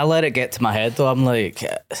I let it get to my head, though. I'm like,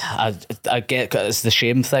 I get it's the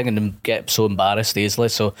shame thing and I get so embarrassed easily.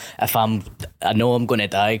 So if I know I'm going to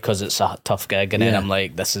die because it's a tough gig, and then I'm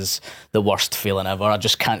like, this is the worst feeling ever. I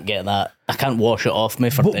just can't get that. I can't wash it off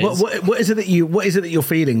me for days. What is it that you're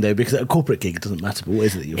feeling though? Because at a corporate gig, it doesn't matter. But what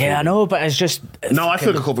is it that you're feeling? Yeah, I know, but it's just. No, I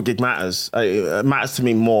feel like a corporate gig matters. It matters to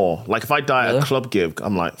me more. Like if I die at a club gig,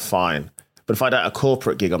 I'm like, fine. But if I die at a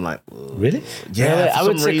corporate gig, I'm like, really? Yeah, really? for I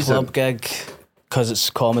would some say reason. club gig because it's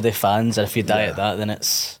comedy fans, and if you die at that, then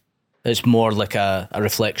it's more like a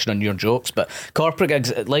reflection on your jokes. But corporate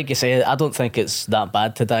gigs, like you say, I don't think it's that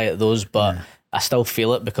bad to die at those, but I still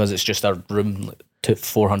feel it because it's just a room to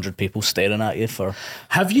 400 people staring at you for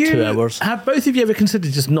 2 hours. Have both of you ever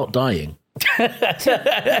considered just not dying?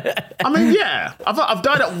 I mean, yeah. I've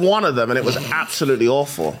died at one of them and it was absolutely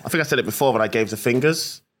awful. I think I said it before, but I gave the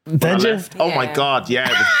fingers. Did you? Oh my God, yeah,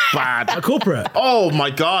 it was bad. A corporate? Oh my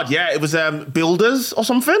God, yeah, it was builders or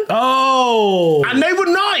something. Oh! And they were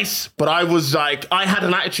nice, but I was like, I had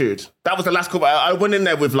an attitude. That was the last corporate. I went in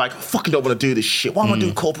there with like, I fucking don't want to do this shit. Why am I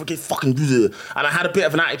doing corporate? Get fucking do it. And I had a bit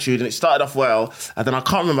of an attitude and it started off well. And then I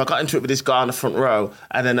can't remember, I got into it with this guy on the front row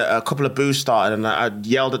and then a couple of boos started and I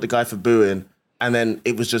yelled at the guy for booing. And then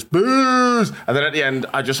it was just boos. And then at the end,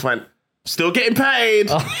 I just went, still getting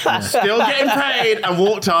paid, still getting paid, and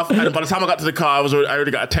walked off. And by the time I got to the car, I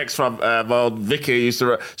already got a text from my old Vicky. Used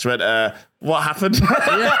to she went, "What happened?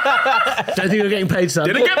 Don't think you're getting paid, son.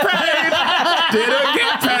 Didn't get paid. Didn't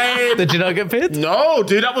get paid. Did you not get paid? No,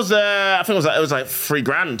 dude. That was I think it was like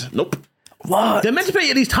 $3,000. Nope. What? They're meant to pay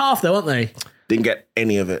you at least half, though, aren't they? Didn't get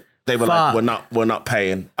any of it. They were Fuck. like, we're not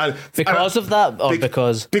paying. Because of that, or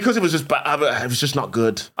because it was just it was just not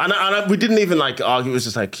good. And we didn't even like argue. It was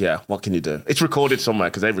just like, yeah, what can you do? It's recorded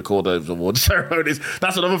somewhere because they record those award ceremonies.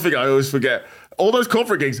 That's another thing I always forget. All those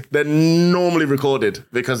corporate gigs, they're normally recorded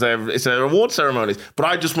because it's their award ceremonies. But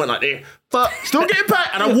I just went like, but still getting paid.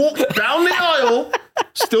 And I walked down the aisle,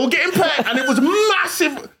 still getting paid. And it was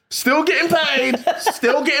massive. Still getting paid.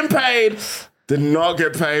 Still getting paid. Did not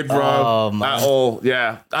get paid, bro, at all.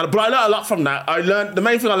 Yeah, but I learned a lot from that. The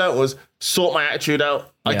main thing I learned was sort my attitude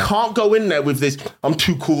out. I can't go in there with this, I'm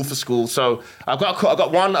too cool for school. So I got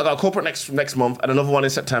a corporate next month and another one in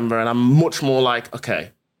September, and I'm much more like,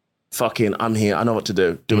 okay, fucking, I'm here. I know what to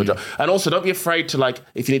do. Do a job. And also, don't be afraid to, like,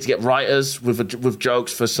 if you need to get writers with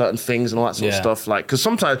jokes for certain things and all that sort of stuff. Like, because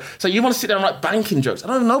sometimes, so you want to sit there and write banking jokes. I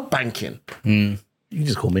don't even know banking. You can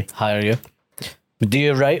just call me. hire you. Do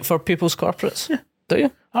you write for people's corporates? Yeah. Do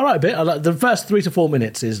you? I write a bit. I like the first 3 to 4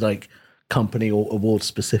 minutes is like company or award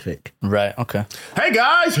specific. Right, okay. Hey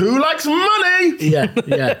guys, who likes money? Yeah.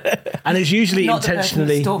 And it's usually Not the person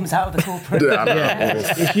intentionally. who storms out of the corporate.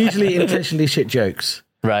 It's usually intentionally shit jokes.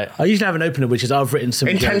 Right. I usually have an opener, which is I've written some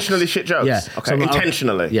Intentionally jokes. shit jokes? Yeah. Okay, So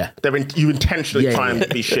intentionally? Yeah. You intentionally Yeah, try yeah,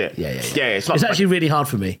 and be shit? Yeah. It's not It's actually really hard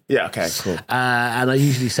for me. Yeah, okay, cool. And I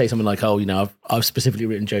usually say something like, I've specifically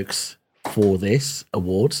written jokes for this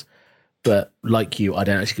awards, but like you, I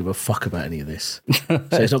don't actually give a fuck about any of this. So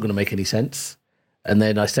it's not going to make any sense. And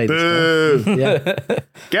then I say this. Boo. Yeah.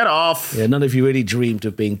 Get off. Yeah, none of you really dreamed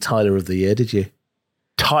of being Tyler of the Year, did you?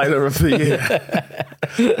 Tyler of the Year.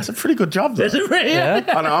 That's a pretty good job, though. Is it really? Yeah.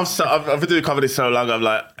 I know, I've been doing comedy so long, I'm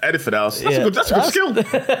like, anything else? That's a good skill.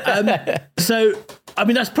 So,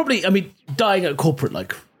 dying at corporate,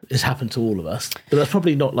 like, has happened to all of us, but that's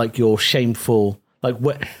probably not like your shameful, like,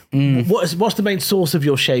 what's the main source of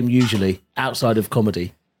your shame usually outside of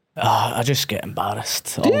comedy? I just get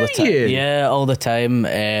embarrassed all the time. you? Yeah, all the time.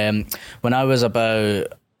 When I was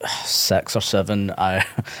about 6 or 7, I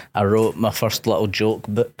wrote my first little joke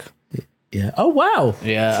book. Yeah. Oh, wow.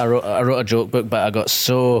 Yeah, I wrote a joke book, but I got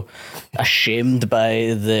so ashamed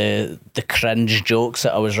by the cringe jokes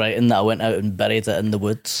that I was writing that I went out and buried it in the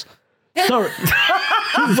woods. Sorry.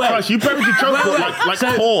 Jesus Christ, you buried your joke book like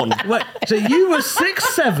porn. Wait, so you were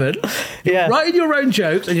 6, 7, Yeah. writing your own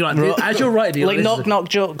jokes, and you're like, as you're writing, you're Like this is knock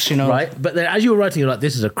jokes, you know. right? But then as you were writing, you're like,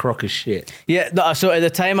 this is a crock of shit. Yeah, no, so at the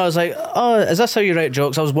time I was like, oh, is this how you write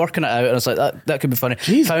jokes? I was working it out and I was like, that could be funny.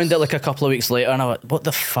 Jesus. Found it like a couple of weeks later and I went, what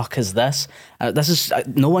the fuck is this?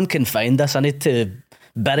 No one can find this. I need to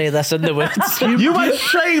bury this in the woods. You had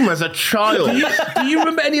shame as a child. Do you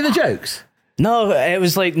remember any of the jokes? No, it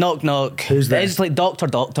was like knock knock. Who's there? It's like doctor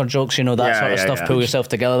jokes, that Yeah, sort of yeah, stuff. yeah. Pull yourself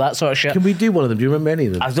together, that sort of shit. Can we do one of them? Do you remember any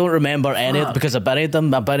of them? I don't remember any because I buried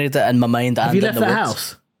them. I buried it in my mind. Have and you in left the that woods.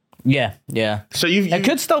 house? Yeah, yeah. So you It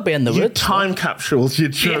could still be in the you woods. time capsules your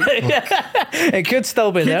joke. It could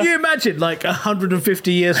still be there. Can you imagine, like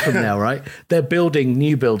 150 years from now, right? They're building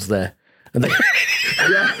new builds there. And they,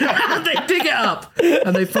 they dig it up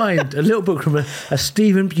and they find a little book from a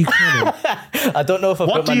Stephen Buchanan. I don't know if I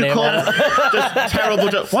What put do my you name call on it. this terrible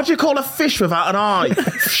joke? What do you call a fish without an eye?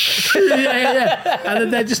 yeah. And then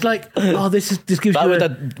they're just like, oh, this gives That you would a...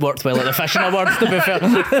 have worked well at the fishing awards, to be fair.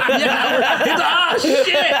 Yeah. He's like, oh,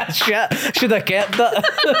 shit. Shit, should have kept that.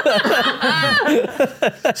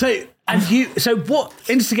 So what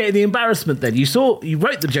instigated the embarrassment then? You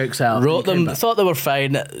wrote the jokes out. Wrote and you came them, back. thought they were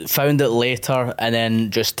fine, found it later, and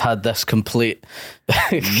then just had this complete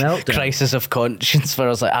Meltdown. crisis of conscience where I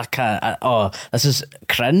was like, I can't, this is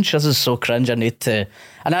cringe. This is so cringe. I need to.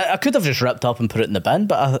 And I could have just ripped up and put it in the bin,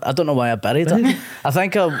 but I don't know why I buried it. I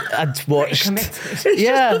think I'd watched.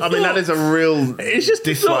 Yeah. I mean, that is a real just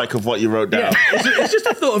dislike of what you wrote down. Yeah, it's just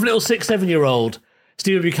a thought of little 6-7-year-old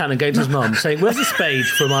Stephen Buchanan going to his mum saying, "Where's the spade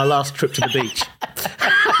from our last trip to the beach?"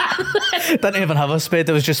 Didn't even have a spade,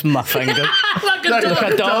 it was just my finger. like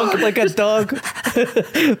a dog.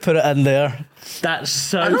 Put it in there. That's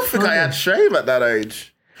so I don't think I had shame at that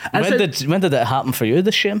age. And so- When did it happen for you,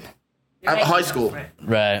 the shame? At high school.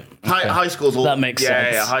 Right. High school's all... That makes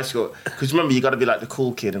sense. Yeah, high school. Because remember, you got to be like the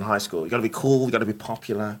cool kid in high school. You got to be cool, you got to be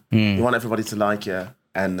popular. You want everybody to like you.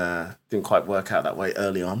 And didn't quite work out that way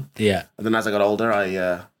early on. Yeah. And then as I got older,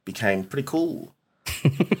 I became pretty cool.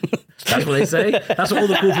 That's what they say. That's what all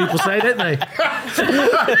the cool people say, don't they?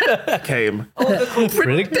 Came.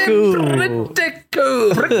 Pretty cool. Pretty cool.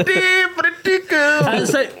 Pretty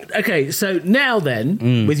cool. So now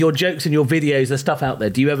then, with your jokes and your videos, there's stuff out there.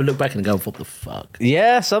 Do you ever look back and go, "What the fuck"?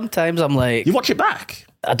 Yeah, sometimes I'm like, You watch it back?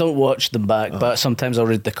 I don't watch them back, but sometimes I'll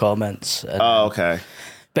read the comments. And, Oh, okay.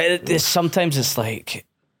 but sometimes it's like,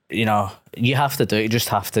 you have to do it. You just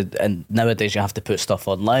have to. And nowadays you have to put stuff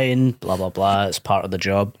online, blah, blah, blah. It's part of the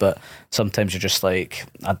job. But sometimes you're just like,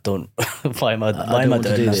 I don't, why am I want to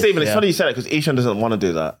doing do this? this. Stephen, it's Yeah. funny you said it because Ishan doesn't want to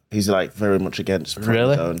do that. He's like very much against putting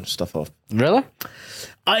Really? his own stuff off. Really?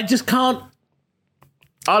 I just can't.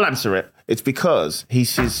 I'll answer it. It's because he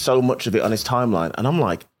sees so much of it on his timeline. And I'm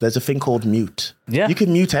like, there's a thing called mute. Yeah. You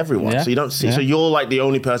can mute everyone. Yeah. So you don't see. Yeah. So you're like the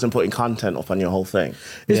only person putting content up on your whole thing.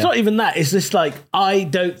 It's not even that. It's just like, I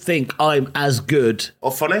don't think I'm as good. Or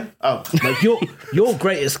funny? Oh. Like you're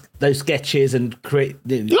great at those sketches and create.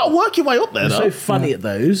 You got to work your way up there, You're though. so funny at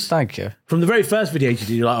those. Thank you. From the very first video you did,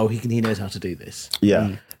 you're like, oh, he knows how to do this.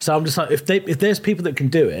 Yeah. So I'm just like, if there's people that can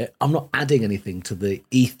do it, I'm not adding anything to the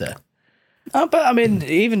ether. But I mean,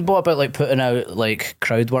 even what about like putting out like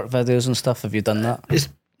crowd work videos and stuff? Have you done that? It's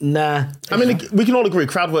nah. I mean, we can all agree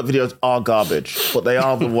crowd work videos are garbage, but they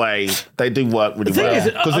are the way they do work really thing well. is,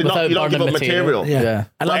 Because you without don't give up burning material. material. Yeah.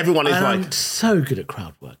 And But everyone is I'm like- so good at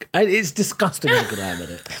crowd work. It's disgusting how good I am at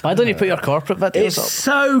it. Why don't you put your corporate videos It's up?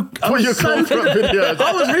 so. I Put was your so corporate good at- videos.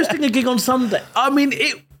 I was hosting a gig on Sunday. I mean,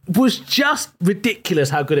 it was just ridiculous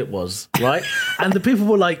how good it was, right? And the people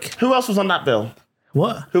were like, Who else was on that bill?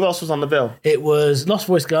 "What?" Who else was on the bill? It was Lost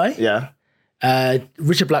Voice Guy, Yeah.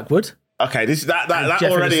 Richard Blackwood. Okay, that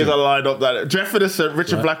Jeff already is Innocent. a lineup. That Jeff Innocent,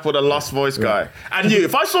 Richard Blackwood, a Lost Voice guy, and you.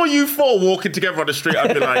 If I saw you four walking together on the street,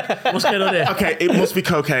 I'd be like, What's going on here? okay, it must be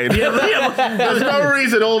cocaine. Yeah. There's no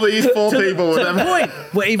reason all these four people would To the ever. point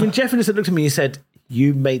where even Jeff Innocent looked at me and said,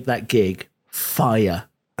 "You made that gig fire."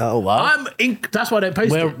 Oh wow! That's why I don't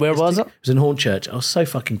post it. Where was it? It was in Hornchurch. I was so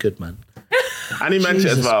fucking good, man. And he meant it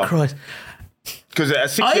as Jesus well. Christ. Because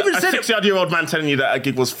a I even said it- 60-odd man telling you that a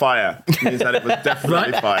gig was fire means that it was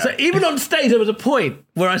definitely Right? fire. So even on stage, there was a point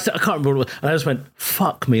where I said, I can't remember what it was, and I just went,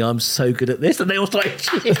 "Fuck me, I'm so good at this," and they all started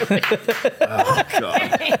cheering.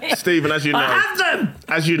 God. Stephen, as you know, I had them.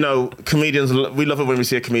 as you know, comedians, we love it when we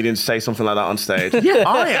see a comedian say something like that on stage. Yeah.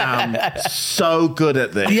 I am so good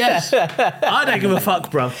at this. Yes, I don't give a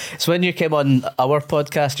fuck, bro. So when you came on our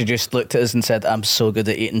podcast, you just looked at us and said, "I'm so good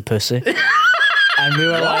at eating pussy," and we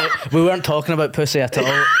were like, we weren't talking about pussy at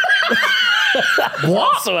all.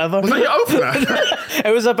 Whatsoever. Was that your opener?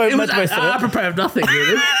 It was about It was, midway I through. prepared nothing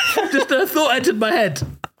really. Just a thought entered my head.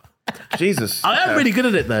 Jesus. I am Okay. really good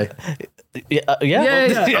at it though. Yeah.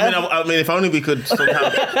 Yeah. I mean, if only we could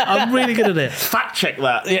somehow I'm really good at it. fact check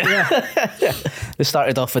that. We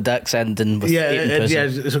started off with dicks, ending with eating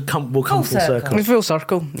pussy. We'll come full circle. It's full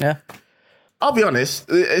circle. Yeah. I'll be honest,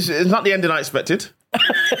 it's not the ending I expected.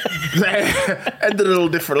 Ended a little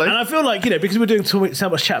differently. And I feel like, because we're doing so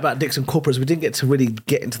much chat about dicks and corporates, we didn't get to really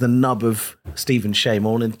get into the nub of Stephen's shame. I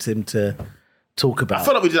wanted him to talk about. I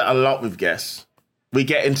feel like we do that a lot with guests. We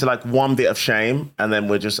get into like one bit of shame and then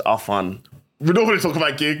we're just off on. We normally talk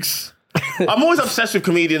about gigs. I'm always obsessed with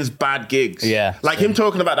comedians' bad gigs. Yeah, like him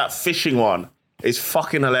talking about that fishing one is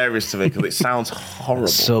fucking hilarious to me because it sounds horrible.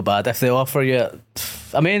 So bad. If they offer you,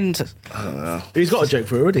 I mean, He's got a joke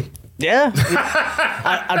for it already. yeah.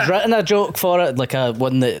 I'd written a joke for it, like a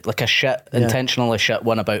one that, like a shit, intentionally shit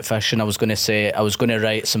one about fishing. I was going to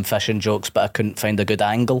write some fishing jokes, but I couldn't find a good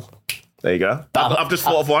angle. There you go. I've just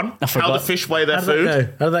thought of one. I forgot. How the fish weigh their How did food that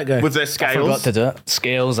go? How did that go? with their I forgot scales. to do it.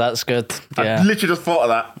 Scales, that's good. I Yeah, literally just thought of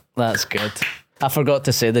that. that's good. I forgot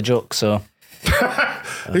to say the joke, so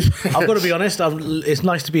I've got to be honest. It's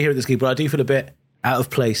nice to be here at this gig, but I do feel a bit out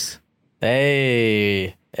of place.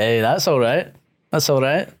 hey, that's all right. That's all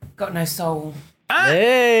right. Got no soul.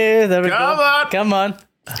 Hey, there we Come go. on. Come on.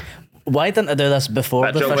 Why didn't I do this before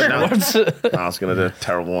That the joke fishing went words? I was going to do a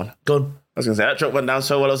terrible one. Go on. I was going to say that joke went down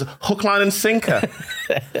so well. I was hook, line, and sinker.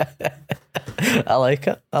 I like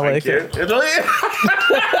it. I like Thank it. you.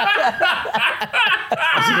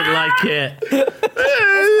 I didn't like it.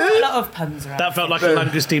 A lot of puns around. That felt like a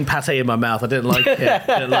langoustine pate in my mouth. I didn't like it.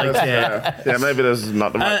 Didn't like it. Yeah, maybe this is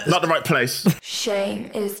not the right place. Shame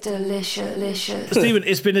is delicious. Stephen,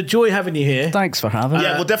 it's been a joy having you here. Thanks for having me.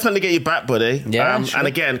 Yeah, we'll definitely get you back, buddy. Yeah, sure. And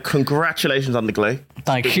again, congratulations on the Glee.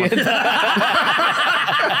 Thank you.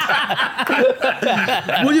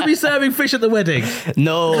 Will you be serving fish at the wedding?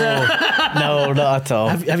 No, not at all.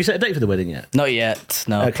 Have you set a date for the wedding yet? Not yet.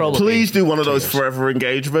 No, probably. Please do one of those forever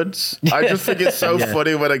engagements. I just think it's so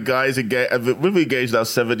funny when a guy's engaged. We've been engaged now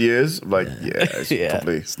 7 years. I'm like, It's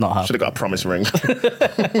not happening. Should have got a promise ring.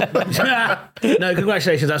 No,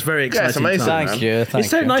 congratulations. That's very exciting. it's amazing. time. Thank you. Thank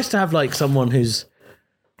It's so you. nice to have like someone who's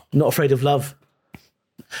not afraid of love.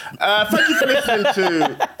 Thank you for listening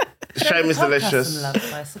to Shame is Podcast Delicious. some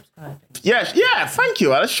love by subscribing. Yeah, thank you.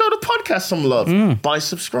 Let's show the podcast some love by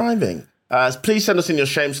subscribing. Please send us in your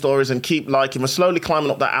shame stories and keep liking. We're slowly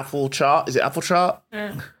climbing up that Apple chart. Is it Apple chart?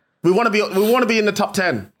 We want to be in the top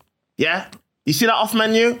 10. Yeah? You see that off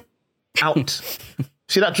menu? Out.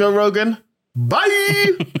 See that Joe Rogan? Bye.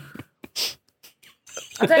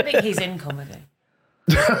 I don't think he's in comedy.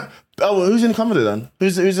 Oh, well, who's in comedy then?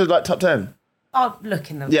 Who's the like top 10? Oh, look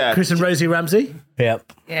in them. Yeah. Chris and Rosie Ramsey.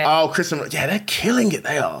 Yep. Yeah. Oh, Chris and yeah, they're killing it.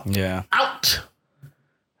 They are. Yeah. Out.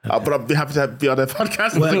 But I'd be happy to be on their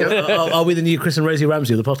podcast. Well, are we the new Chris and Rosie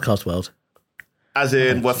Ramsey of the podcast world? As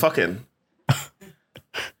in, we're fucking.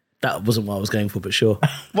 That wasn't what I was going for, but sure.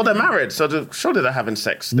 Well, they're married, so surely they're having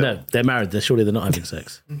sex still. No, they're married. Surely they're not having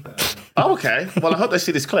sex. Oh, okay. Well, I hope they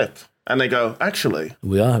see this clip and they go, actually,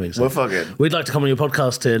 We are having sex. we're fucking. We'd like to come on your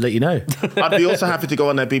podcast to let you know. I'd be also happy to go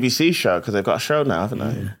on their BBC show because they've got a show now, haven't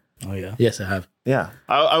they? Oh yeah. Yes, I have. Yeah.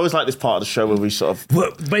 I always like this part of the show where we sort of.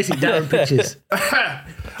 Well, basically, Darren pitches. I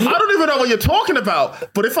don't even know what you're talking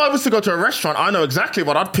about, but if I was to go to a restaurant, I know exactly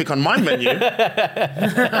what I'd pick on my menu.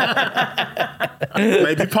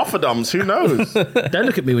 Maybe poppadoms, who knows? Don't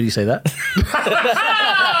look at me when you say that.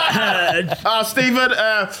 Stephen,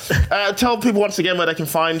 tell people once again where they can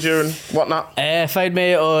find you and whatnot. Find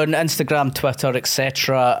me on Instagram, Twitter,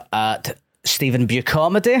 etc. at Stephen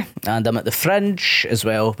Buchanan, and I'm at the Fringe as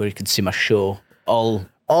well, where you can see my show. All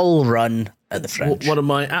run at the Fringe. One of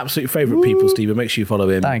my absolute favourite people, Stephen. Make sure you follow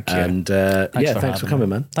him. Thank you. And thanks for coming,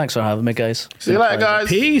 man. Thanks for having me, guys. See you later, guys.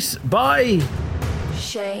 Peace. Bye.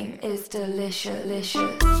 Shame is delicious.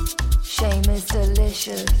 Shame is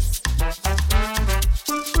delicious.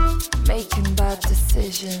 Making bad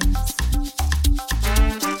decisions.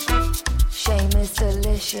 Shame is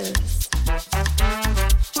delicious.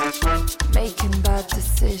 Making bad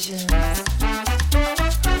decisions.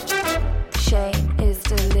 Shame is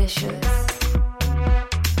delicious.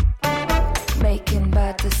 Making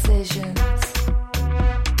bad decisions.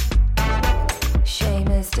 Shame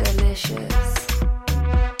is delicious.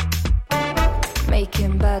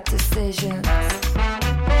 Making bad decisions.